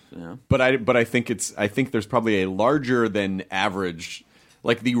 Yeah. But I think there's probably a larger than average,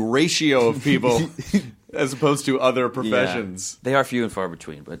 like the ratio of people as opposed to other professions. Yeah. They are few and far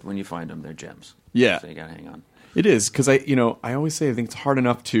between, but when you find them, they're gems. Yeah. So you gotta hang on. It is, because I always say I think it's hard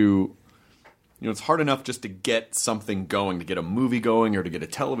enough to it's hard enough just to get something going, to get a movie going or to get a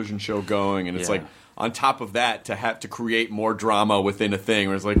television show going. And it's like, on top of that, to have to create more drama within a thing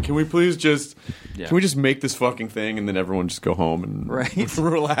where it's like, can we just make this fucking thing and then everyone just go home and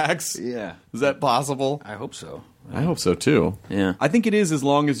relax? Yeah. Is that possible? I hope so. I hope so too. Yeah. I think it is, as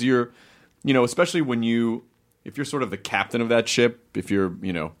long as you're, especially if you're sort of the captain of that ship, if you're,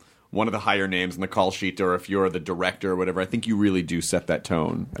 one of the higher names in the call sheet, or if you're the director or whatever, I think you really do set that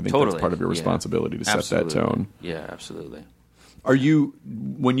tone. I think that's part of your responsibility to set that tone. Yeah, absolutely.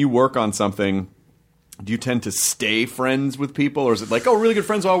 When you work on something, do you tend to stay friends with people, or is it like, oh, really good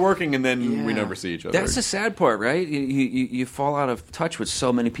friends while working, and then we never see each other? That's the sad part, right? You fall out of touch with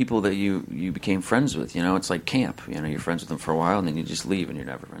so many people that you became friends with. It's like camp. You're friends with them for a while, and then you just leave, and you're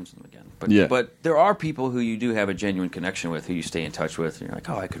never friends with them again. But there are people who you do have a genuine connection with, who you stay in touch with, and you're like,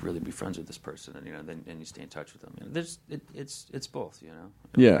 oh, I could really be friends with this person, and then you stay in touch with them. It's both.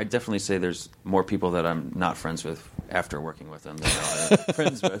 Yeah. I definitely say there's more people that I'm not friends with after working with them than I'm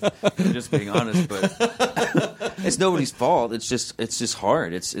friends with. I'm just being honest, but it's nobody's fault. It's just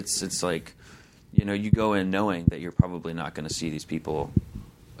hard. It's like, you go in knowing that you're probably not going to see these people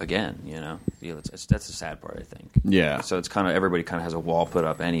again. That's the sad part, I think. Yeah. So it's kind of, everybody kind of has a wall put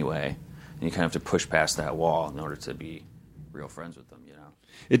up anyway, and you kind of have to push past that wall in order to be real friends with them.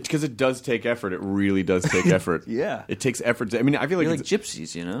 Because it does take effort. It really does take effort. Yeah. It takes effort. I feel like you're like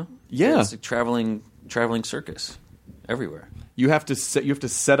gypsies. Yeah. It's like traveling circus everywhere. You have to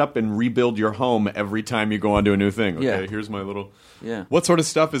set up and rebuild your home every time you go onto a new thing. Okay, Yeah. here's my little. Yeah. What sort of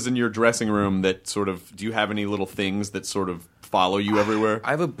stuff is in your dressing room that sort of? Do you have any little things that sort of follow you everywhere? I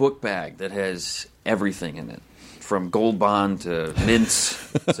have a book bag that has everything in it, from Gold Bond to mints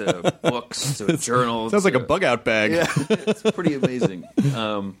to books to journals. Sounds like a bug out bag. Yeah, it's pretty amazing.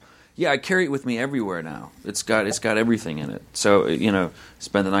 I carry it with me everywhere now. It's got everything in it. So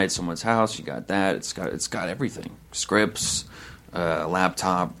spend the night at someone's house. You got that. It's got everything. Scripts,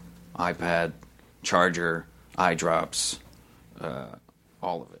 laptop, iPad, charger, eye drops,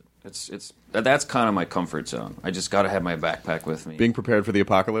 all of it. That's kind of my comfort zone. I just got to have my backpack with me. Being prepared for the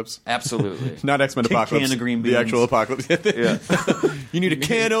apocalypse. Absolutely. Not X-Men Apocalypse. Can of green the beans. actual apocalypse. Yeah. You need a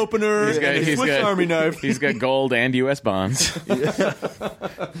can opener and a Swiss Army knife. He's got gold and U.S. bonds.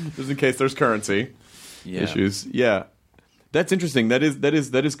 Just in case there's currency issues. Yeah, that's interesting. That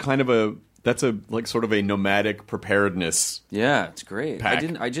is kind of that's like sort of a nomadic preparedness. Yeah, it's great. Pack.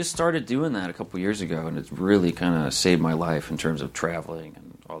 I just started doing that a couple years ago, and it's really kind of saved my life in terms of traveling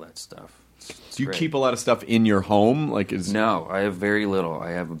and all that stuff. It's Do you great. keep a lot of stuff in your home? No, I have very little.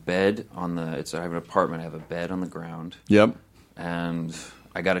 I have a bed on the. I have an apartment. I have a bed on the ground. Yep. And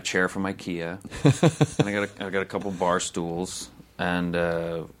I got a chair from IKEA, and I got a couple bar stools and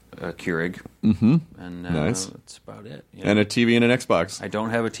a Keurig. Mm-hmm. And nice. That's about it. And a TV and an Xbox. I don't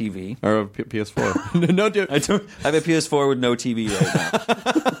have a TV or a PS4. No, dude. I have a PS4 with no TV right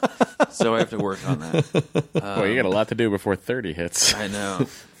now, so I have to work on that. Well, you got a lot to do before 30 hits. I know.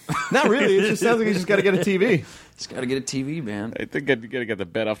 Not really. It just sounds like you just got to get a TV. Just got to get a TV, man. I think you got to get the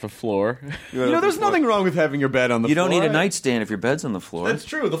bed off the floor. There's nothing wrong with having your bed on the floor. You don't need a nightstand if your bed's on the floor. That's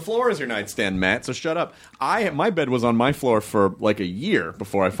true. The floor is your nightstand, Matt, so shut up. My bed was on my floor for like a year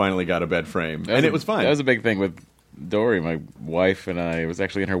before I finally got a bed frame, and it was fine. That was a big thing with Dory, my wife, and I. It was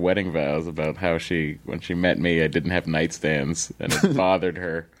actually in her wedding vows about how when she met me, I didn't have nightstands, and it bothered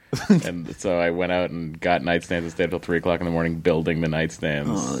her. And so I went out and got nightstands and stayed until 3 o'clock in the morning building the nightstands.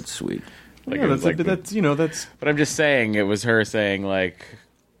 Oh, that's sweet. Like, yeah, that's. But I'm just saying, it was her saying, like,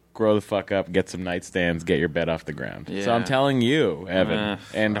 grow the fuck up, get some nightstands, get your bed off the ground. Yeah. So I'm telling you, Evan,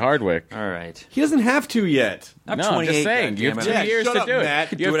 and Hardwick. All right. He doesn't have to yet. I'm no, I'm just 28, saying, you have goddammit. 2 Yeah, years shut to up, do it.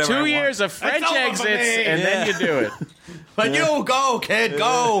 Matt. You Do have whatever 2 I years want. of French It's over for exits, me. and then you do it. But you go, kid,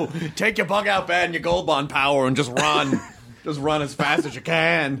 go. Take your bug out bed and your gold bond power and just run. Just run as fast as you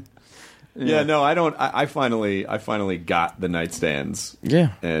can. Yeah, no, I don't. I finally got the nightstands.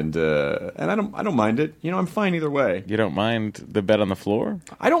 Yeah. And I don't mind it. I'm fine either way. You don't mind the bed on the floor?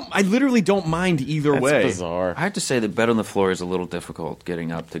 I literally don't mind either That's way. bizarre. I have to say the bed on the floor is a little difficult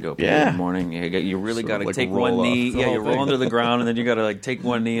getting up to go pee in the morning. You really Sort got of to like take roll one off knee. the Yeah, whole you roll thing. onto the ground, and then you got to take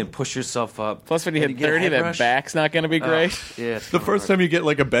one knee and push yourself up. Plus, when you And hit get a 30, head that rush. back's not going to be great. Yeah, The first time you get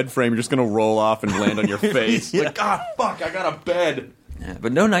like a bed frame, you're just gonna roll off and land on your face. Like, ah, fuck, I got a bed. Yeah,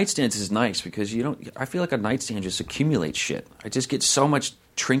 but no nightstands is nice because you don't. I feel like a nightstand just accumulates shit. I just get so much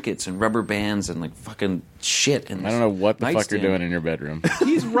trinkets and rubber bands and like fucking shit. In I don't know what the fuck nightstand. you're doing in your bedroom.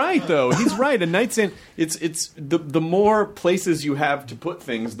 He's right, though. He's right. A nightstand. It's the more places you have to put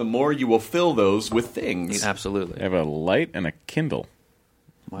things, the more you will fill those with things. Absolutely. I have a light and a Kindle.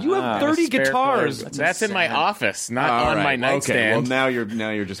 You have 30 Spare guitars. chord. That's in my insane. office, not All on right. my nightstand. Okay, well now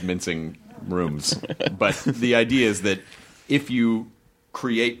you're just mincing rooms. But the idea is that if you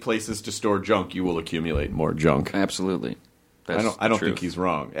create places to store junk, you will accumulate more junk. Absolutely. That's I don't true. think he's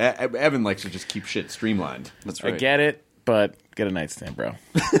wrong. Evan likes to just keep shit streamlined. That's I right. get it, but get a nightstand, bro.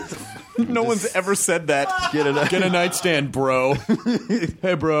 No one's ever said that. Get a nightstand, bro.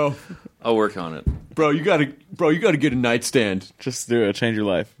 Hey, bro. I'll work on it. Bro, you gotta get a nightstand. Just do it. Change your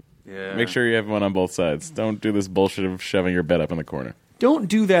life. Yeah. Make sure you have one on both sides. Don't do this bullshit of shoving your bed up in the corner. Don't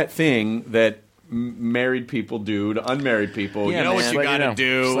do that thing that married people do to unmarried people. Yeah, you know man. what you Let gotta know.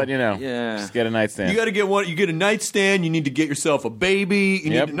 do. Just let you know. Yeah. Just get a nightstand. You gotta get one. You get a nightstand. You need to get yourself a baby.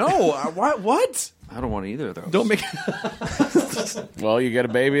 You Yep. need to, no, what? I don't want either of those. Don't make. Well, you get a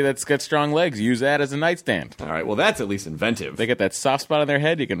baby that's got strong legs. Use that as a nightstand. All right. Well, that's at least inventive. They get that soft spot on their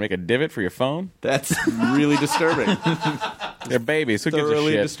head. You can make a divot for your phone. That's really disturbing. They're babies. Who gives a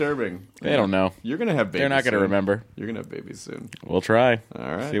Thoroughly shit? disturbing. They don't know. You're gonna have babies. They're not going to soon. remember. You're gonna have babies soon. We'll try.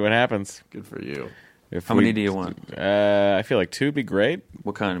 All right. See what happens. Good for you. If How many do you want? I feel like 2 would be great.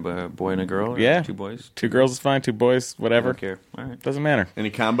 What kind of a boy and a girl? Or Yeah. 2 boys? 2 girls is fine. 2 boys, I whatever. don't care. All right. Doesn't matter. Any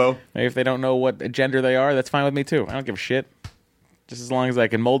combo? Maybe if they don't know what gender they are, that's fine with me too. I don't give a shit. Just as long as I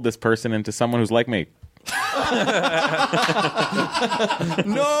can mold this person into someone who's like me.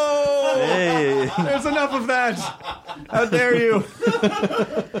 No! There's enough of that. How dare you?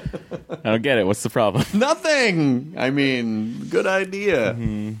 I don't get it. What's the problem? Nothing. I mean, good idea.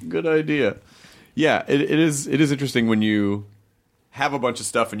 Good idea. Yeah, it is interesting when you have a bunch of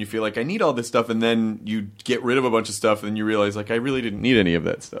stuff and you feel like I need all this stuff, and then you get rid of a bunch of stuff and then you realize like I really didn't need any of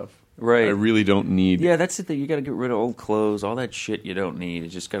that stuff. Right. I really don't need. Yeah, that's the thing. You got to get rid of old clothes, all that shit you don't need. You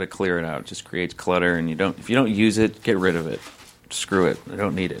just got to clear it out. It just creates clutter, and if you don't use it, get rid of it. Screw it. I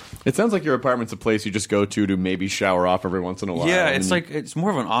don't need it. It sounds like your apartment's a place you just go to maybe shower off every once in a while. Yeah, it's more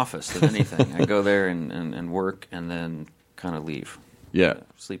of an office than anything. I go there and work and then kind of leave. Yeah.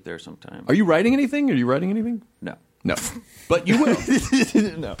 Sleep there sometime. Are you writing anything? Are you writing anything? No. No. But you will.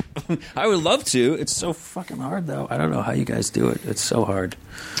 No. I would love to. It's so fucking hard, though. I don't know how you guys do it. It's so hard.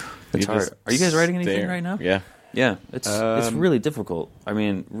 It's hard. Are you guys writing anything right now? Yeah. Yeah. It's really difficult. I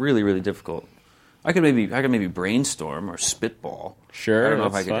mean, really, really difficult. I could maybe brainstorm or spitball. Sure. I don't know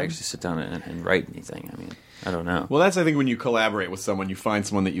if that's I could fun. actually sit down and write anything. I mean, I don't know. Well, that's, I think, when you collaborate with someone, you find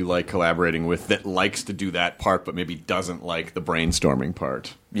someone that you like collaborating with that likes to do that part, but maybe doesn't like the brainstorming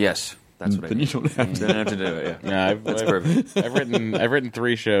part. Yes. That's what Then I you mean. don't have to. Don't have to do it, yeah. Yeah, That's perfect. I've written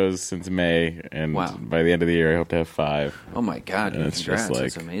 3 shows since May, and Wow. by the end of the year, I hope to have 5. Oh, my God. And Dude, it's congrats. just like-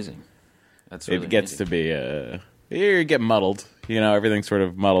 That's amazing. That's really It gets amazing. to be you get muddled. Everything sort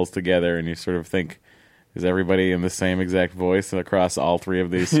of muddles together, and you sort of think, is everybody in the same exact voice across all 3 of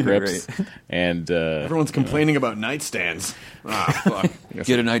these scripts? Right. And Everyone's complaining about nightstands. Fuck.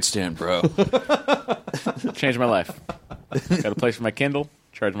 Get a nightstand, bro. changed my life. Got a place for my Kindle,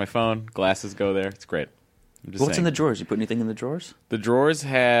 charge my phone, glasses go there. It's great. I'm just What's in saying. the drawers? You put anything in the drawers? The drawers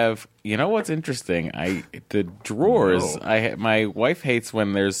have. You know what's interesting? The drawers. My wife hates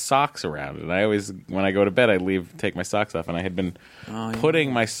when there's socks around, and I always, when I go to bed, I take my socks off, and I had been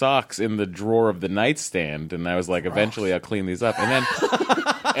putting my socks in the drawer of the nightstand, and I was like, eventually I'll clean these up, and then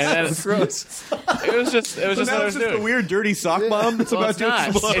it's gross. It was just what I was doing. a weird, dirty sock bomb that's Well, about it's to not.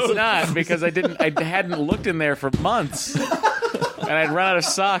 explode. It's not because I hadn't looked in there for months. And I'd run out of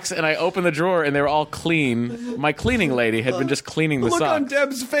socks, and I opened the drawer, and they were all clean. My cleaning lady had been just cleaning the The look on socks.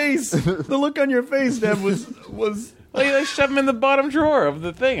 Deb's face. The look on your face, Deb, was Like, I shoved them in the bottom drawer of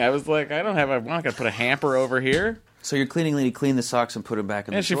the thing. I was like, I'm not going to put a hamper over here. So your cleaning lady cleaned the socks and put them back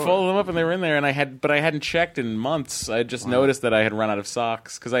in the And she drawer. folded them up, and they were in there. And I hadn't checked in months. I just noticed that I had run out of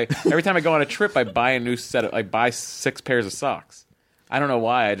socks because every time I go on a trip, I buy a new set. I buy 6 pairs of socks. I don't know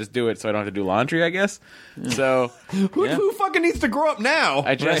why. I just do it so I don't have to do laundry, I guess. So who fucking needs to grow up now?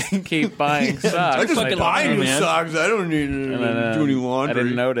 I just keep buying socks. I just don't buy know, new man. socks. I don't need to And then, do any laundry. I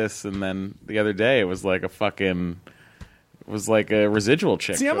didn't notice, and then the other day it was like a residual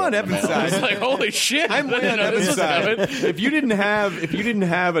check. See, I'm on Evan's I side. was like, holy shit! I'm way on This Evan's was side. coming. If you didn't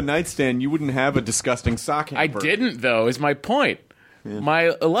have a nightstand, you wouldn't have a disgusting sock I hamper. didn't, though. Is my point. My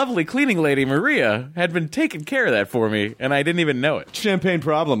lovely cleaning lady Maria had been taking care of that for me, and I didn't even know it. Champagne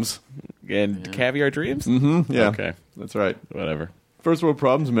problems. And caviar dreams. Yeah. Okay, That's right. whatever. First world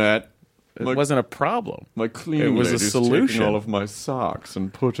problems, Matt. It wasn't a problem. My cleaning It was a lady's solution. taking all of my socks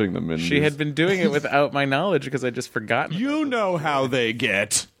and putting them in. She had been doing it without my knowledge because I just forgotten. You know how they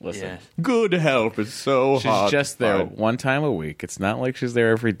get. Listen. Yeah. Good help is so She's hard. just to there find. one time a week. It's not like she's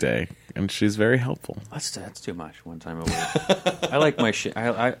there every day, and she's very helpful. That's too much. One time a week. I like my shit.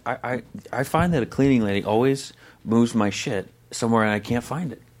 I find that a cleaning lady always moves my shit somewhere and I can't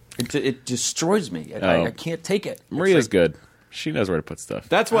find it. It destroys me. Oh. I can't take it. Maria's good. She knows where to put stuff.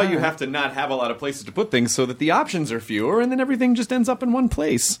 That's why you have to not have a lot of places to put things so that the options are fewer, and then everything just ends up in one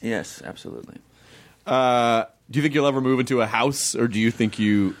place. Yes, absolutely. Do you think you'll ever move into a house, or do you think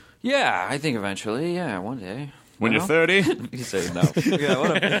you... Yeah, I think eventually. Yeah, one day. When You you're know? 30? You say no. Yeah,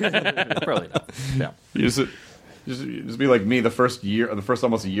 whatever. Probably not. Yeah. You just be like me. The first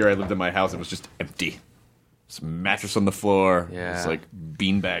almost a year I lived in my house, it was just empty. Just mattress on the floor. Yeah. Just like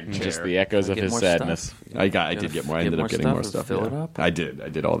beanbag chair. Just the echoes of Get his more sadness. stuff. I did get more. I Get ended more up getting stuff more or stuff. fill yeah. it up? I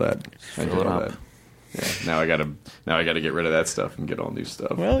did all that. I did Fill it all up. that. Yeah. Now I gotta get rid of that stuff and get all new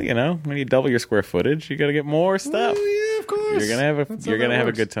stuff. Well, when you double your square footage, you got to get more stuff. yeah, of course. You're gonna have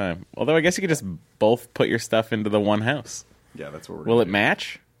a good time. Although I guess you could just both put your stuff into the one house. Yeah, that's what we're. Will gonna it do.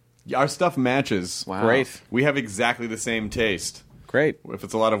 match? Yeah, our stuff matches. Wow. Great, We have exactly the same taste. great. If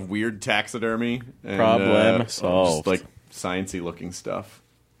it's a lot of weird taxidermy, and, Problem or solved. Just like sciencey looking stuff.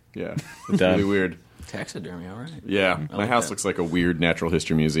 Yeah, it's Done. really weird. Taxidermy, all right. Yeah, my like house that. looks like a weird natural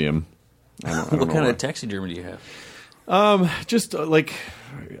history museum. I don't What know kind why. of taxidermy do you have? Just let's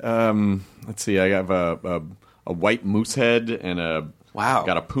see. I have a white moose head and a Wow.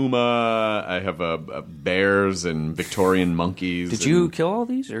 Got a puma. I have bears and Victorian monkeys. Did you kill all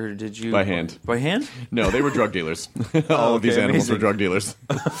these, or did you by hand? By hand? No, they were drug dealers. All of these animals amazing. were drug dealers.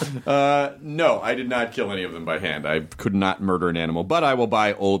 No, I did not kill any of them by hand. I could not murder an animal, but I will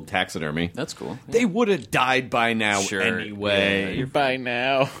buy old taxidermy. That's cool. They would have died by now anyway. You're by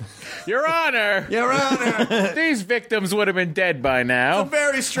now. Your Honor! Your Honor! These victims would have been dead by now. It's a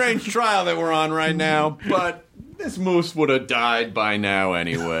very strange trial that we're on right now, but this moose would have died by now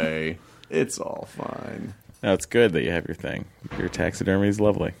anyway. It's all fine. No, it's good that you have your thing. Your taxidermy is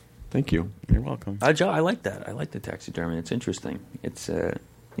lovely. Thank you. You're welcome. I like that. I like the taxidermy. It's interesting. It's,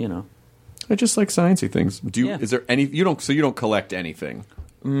 you know. I just like sciencey things. Do you? Yeah. Is there any? You don't. So you don't collect anything?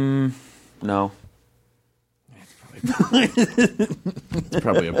 No. It's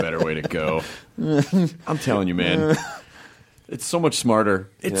probably a better way to go. I'm telling you, man. It's so much smarter.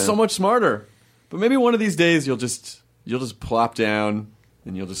 It's so much smarter. But maybe one of these days you'll just plop down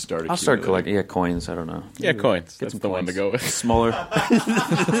and you'll just start. I'll start collecting. Yeah, coins. I don't know. Yeah, coins. Get That's some the one to coins. go with. Smaller.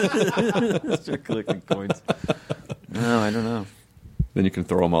 Start collecting coins. No, I don't know. Then you can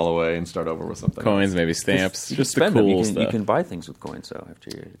throw them all away and start over with something. Coins, else. maybe stamps. You can Just the spend them. cool You stuff. can buy things with coins, though. After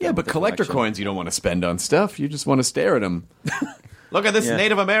you're Yeah, done but with the collector collection. coins you don't want to spend on stuff. You just want to stare at them. Look at this Yeah.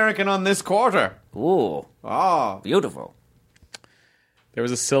 Native American on this quarter. Ooh, beautiful. There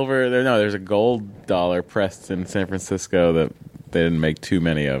was a there's a gold dollar pressed in San Francisco that they didn't make too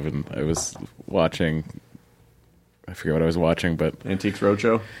many of, and I was watching. I forget what I was watching, but Antiques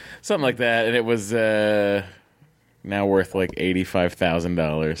Roadshow. something like that, and it was now worth like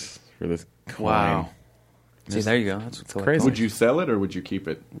 $85,000 for this coin. Wow. See, there you go. That's crazy. Would you sell it or would you keep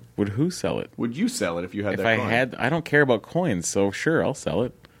it? Would who sell it? Would you sell it if you had If that I coin? had, I don't care about coins, so sure, I'll sell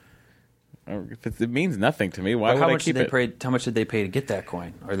it. If it means nothing to me, why But would how I much keep did it? how much did they pay to get that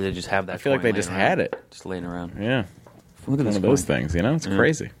coin, or did they just have that? I feel like coin they just laying had around? it. just laying around. Yeah, Look at one this of those coin. things. You know, it's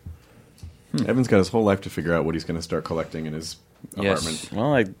crazy. Evan's got his whole life to figure out what he's going to start collecting in his apartment.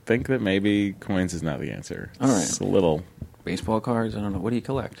 Well, I think that maybe coins is not the answer. All right. It's a little Baseball cards. I don't know. What do you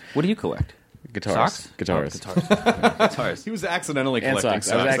collect? What do you collect? guitars. Socks? Guitars. Oh, guitars. Guitars. He was accidentally And collecting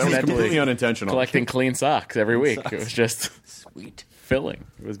socks. I was That was accidentally completely unintentional. Collecting clean socks every week. It was just Sweet. filling.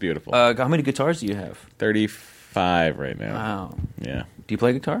 It was beautiful. How many guitars do you have? 35 right now. Wow. Yeah. Do you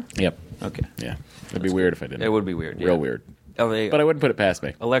play guitar? Yep. Okay. Yeah. It'd be weird if I didn't. It would be weird. Yeah. Real weird. Are they But I wouldn't put it past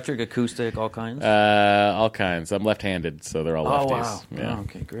me. electric, acoustic, all kinds? All kinds. I'm left-handed, so they're all oh, lefties. wow. Yeah. Oh,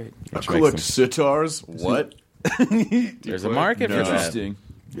 okay, great. I Which collect makes them- sitars. What? There's a market for that. Interesting.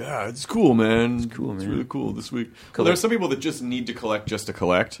 Yeah, it's cool, man. It's cool, man. It's really cool this week. Well, there's some people that just need to collect just to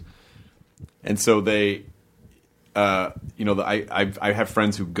collect, and so they, I have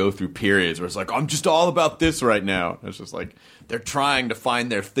friends who go through periods where it's like, I'm just all about this right now. It's just like they're trying to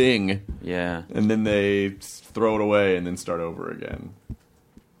find their thing, Yeah. and then they throw it away and then start over again.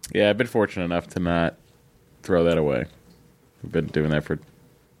 Yeah, I've been fortunate enough to not throw that away. I've been doing that for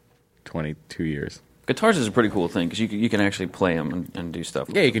 22 years. Guitars is a pretty cool thing because you can actually play them and do stuff.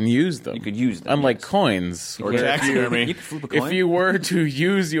 with Yeah, you them. can use them. You could use them. Unlike yes. coins. Or where taxidermy. You can flip a coin. if you were to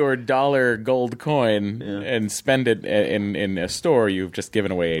use your dollar gold coin Yeah. and spend it in a store, you've just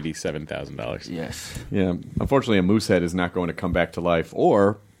given away $87,000. Yes. Yeah, unfortunately, a moose head is not going to come back to life,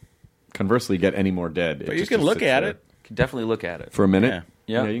 or conversely, get any more dead. But you can look at it. Can definitely look at it. for a minute. Yeah.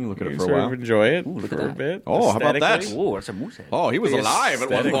 Yeah. You can look at You it can for a sort while. of enjoy it Ooh, look at for a that. bit. Oh, how about that? aesthetically. Whoa, that's a moose head. Oh, he was The alive at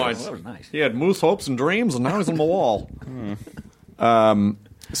one aesthetic. point. Oh, that was nice. He had moose hopes and dreams, and now he's on the wall.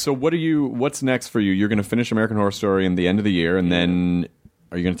 So what's next for you? You're going to finish American Horror Story in the end of the year, and then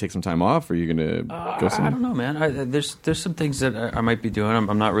are you going to take some time off? Or are you going to go I somewhere? don't know, man. There's some things that I might be doing.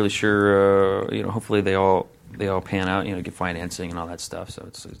 I'm not really sure. Hopefully they all pan out. Get financing and all that stuff. So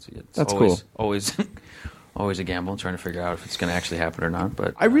it's That's always, cool. Always always a gamble trying to figure out if it's going to actually happen or not.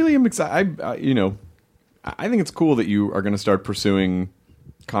 But I really am excited. I think it's cool that you are going to start pursuing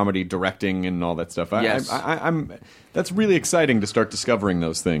comedy, directing, and all that stuff. Yes. I'm. That's really exciting to start discovering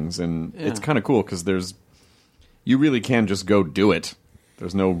those things, and it's kind of cool because you really can just go do it.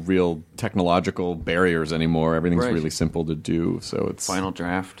 There's no real technological barriers anymore. Everything's Right. really simple to do. So it's final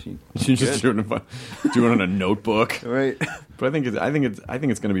draft. You just do it on a notebook, Right. But I think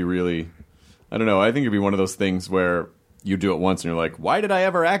it's going to be really. I don't know. I think it'd be one of those things where you do it once and you're like, why did I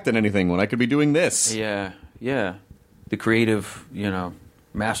ever act in anything when I could be doing this? Yeah. The creative,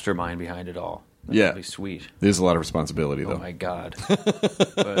 mastermind behind it all. That'd be sweet. There's a lot of responsibility, though. Oh my god.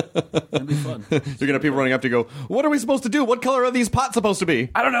 But it'd be fun. You're going to have people running up to you, go, what are we supposed to do? What color are these pots supposed to be?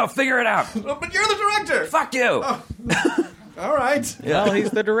 I don't know. Figure it out. Oh, but you're the director. Fuck you. All right. Well,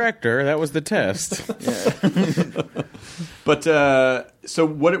 he's the director. That was the test. But so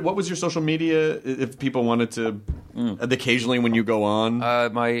what was your social media if people wanted to occasionally when you go on?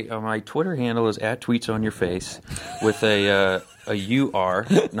 My Twitter handle is @tweetsonyourface with a UR,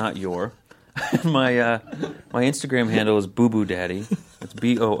 not your. My Instagram handle is Boo Daddy. It's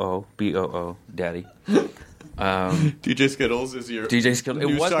BOO Daddy. DJ Skittles is your DJ Skittles.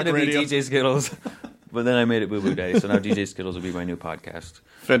 It was going to be DJ Skittles, but then I made it Boo Daddy. So now DJ Skittles will be my new podcast.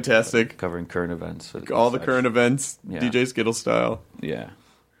 Fantastic. Covering current events. All the current events, Yeah. DJ Skittles style. Yeah.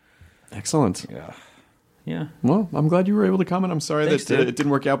 Excellent. Yeah. Well, I'm glad you were able to comment. I'm sorry Thanks, that it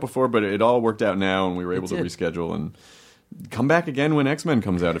didn't work out before, but it all worked out now, and we were able to reschedule. And come back again when X-Men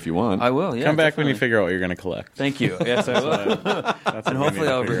comes out if you want. I will, yeah. Come back definitely. when you figure out what you're going to collect. Thank you. Yes, I will. And hopefully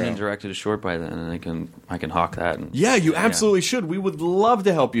I'll have written and out. directed a short by then, and I can hawk that. And, Yeah, you absolutely should. We would love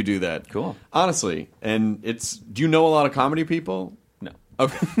to help you do that. Cool. Honestly. And do you know a lot of comedy people? No.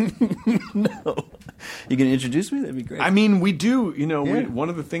 Okay. No. You can introduce me? That'd be great. I mean, we do. One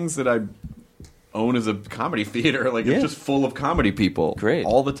of the things that I own is a comedy theater. It's just full of comedy people. Great.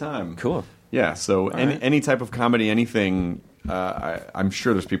 All the time. Cool. Yeah, so any type of comedy, anything, I'm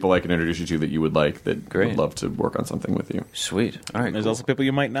sure there's people I can introduce you to that you would like that would love to work on something with you. Sweet. All right. There's also people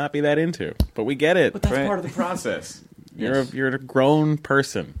you might not be that into, but we get it. But that's part of the process. You're a grown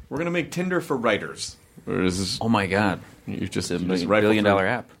person. We're going to make Tinder for writers. Or is this, Oh my God. you just, It's a you just $1 rifle billion through-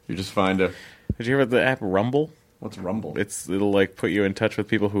 app. You just find a... Did you hear about the app Rumble? What's Rumble? It'll put you in touch with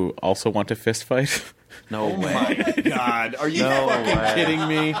people who also want to fist fight. No way. My God. Are you No fucking way. kidding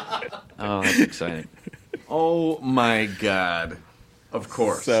me? Oh, that's exciting. Oh, my God. Of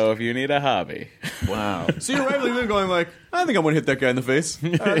course. So if you need a hobby, Wow. So you're rifling through going like, I think I'm going to hit that guy in the face. I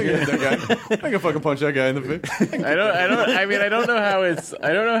think I hit that guy. I can fucking punch that guy in the face. I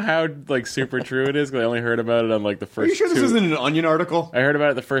don't know how super true it is because I only heard about it on the first. Are you sure this isn't an Onion article? I heard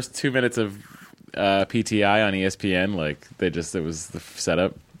about it the first 2 minutes of PTI on ESPN. It was the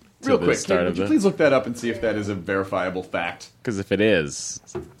setup. to Real the quick, start would you please look that up and see if that is a verifiable fact? Because if it is,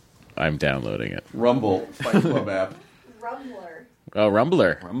 I'm downloading it. Rumble, Fight Club app. Rumbler. Oh,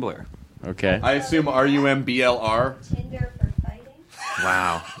 Rumbler. Rumbler. Okay. I assume RUMBLR. Tinder for fighting.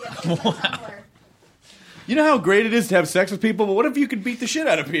 Wow. You know how great it is to have sex with people, but what if you could beat the shit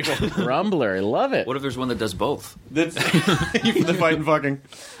out of people? Rumbler. I love it. What if there's one that does both? That's the fighting fucking.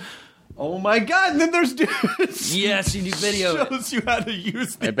 Oh my God! And then there's dudes. Yes, you do video. Shows you how to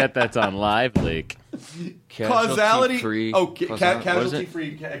use the I bet that's on Live Leak. causality. Free. Oh, What is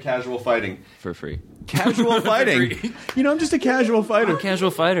casualty-free casual fighting. For free. Casual fighting. I'm just a casual fighter.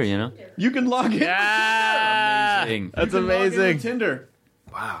 Casual fighter, you know? You can log in. Yeah, Amazing. that's You can log in with amazing. Tinder.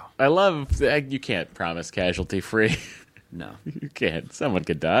 Wow. I love. You can't promise casualty free. No. You can't. Someone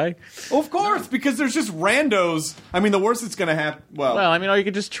could die. Of course, because there's just randos. I mean, the worst that's going to happen. Well, Or you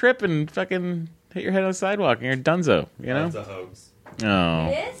could just trip and fucking hit your head on the sidewalk and you're dunzo. You know? that's a hoax. Oh.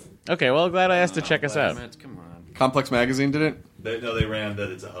 It is? Okay. Well, glad I asked to check us out. Come on. Complex Magazine did it? They ran that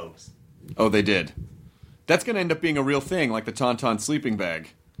it's a hoax. Oh, they did. That's going to end up being a real thing, like the Tauntaun sleeping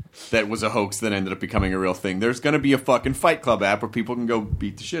bag. That was a hoax that ended up becoming a real thing. There's going to be a fucking Fight Club app where people can go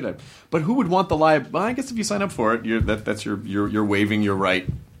beat the shit out. But who would want the live? Well, I guess if you sign up for it, that's you're waiving your right.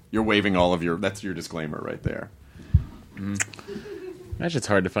 You're waiving all of your. That's your disclaimer right there. Imagine it's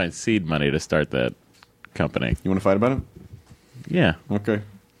hard to find seed money to start that company. You want to fight about it? Yeah. Okay.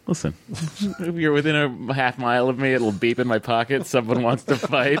 Listen, if you're within a half mile of me, it'll beep in my pocket. Someone wants to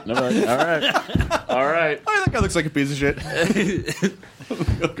fight. And I'm like, all right. Oh, that guy looks like a piece of shit.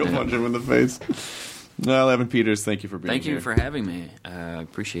 Go punch him in the face. Well, Evan Peters, thank you for being here. Thank you for having me. I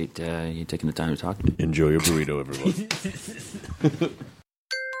appreciate you taking the time to talk to me. Enjoy your burrito, everyone.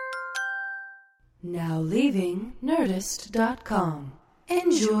 Now leaving Nerdist.com.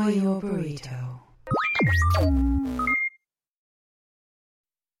 Enjoy your burrito.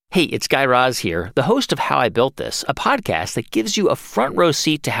 Hey, it's Guy Raz here, the host of How I Built This, a podcast that gives you a front row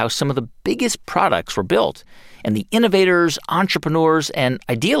seat to how some of the biggest products were built and the innovators, entrepreneurs, and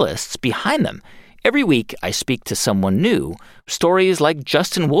idealists behind them. Every week, I speak to someone new. Stories like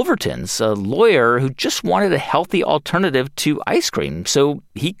Justin Wolverton's, a lawyer who just wanted a healthy alternative to ice cream, so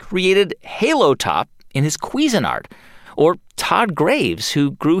he created Halo Top in his Cuisinart. Or Todd Graves,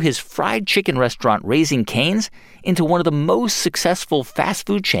 who grew his fried chicken restaurant Raising Cane's into one of the most successful fast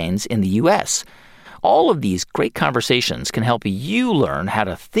food chains in the U.S. All of these great conversations can help you learn how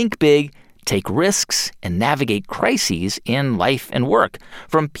to think big, take risks, and navigate crises in life and work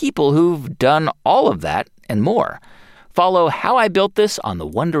from people who've done all of that and more. Follow How I Built This on the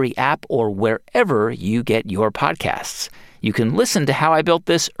Wondery app or wherever you get your podcasts. You can listen to How I Built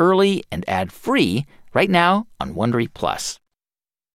This early and ad-free right now on Wondery Plus.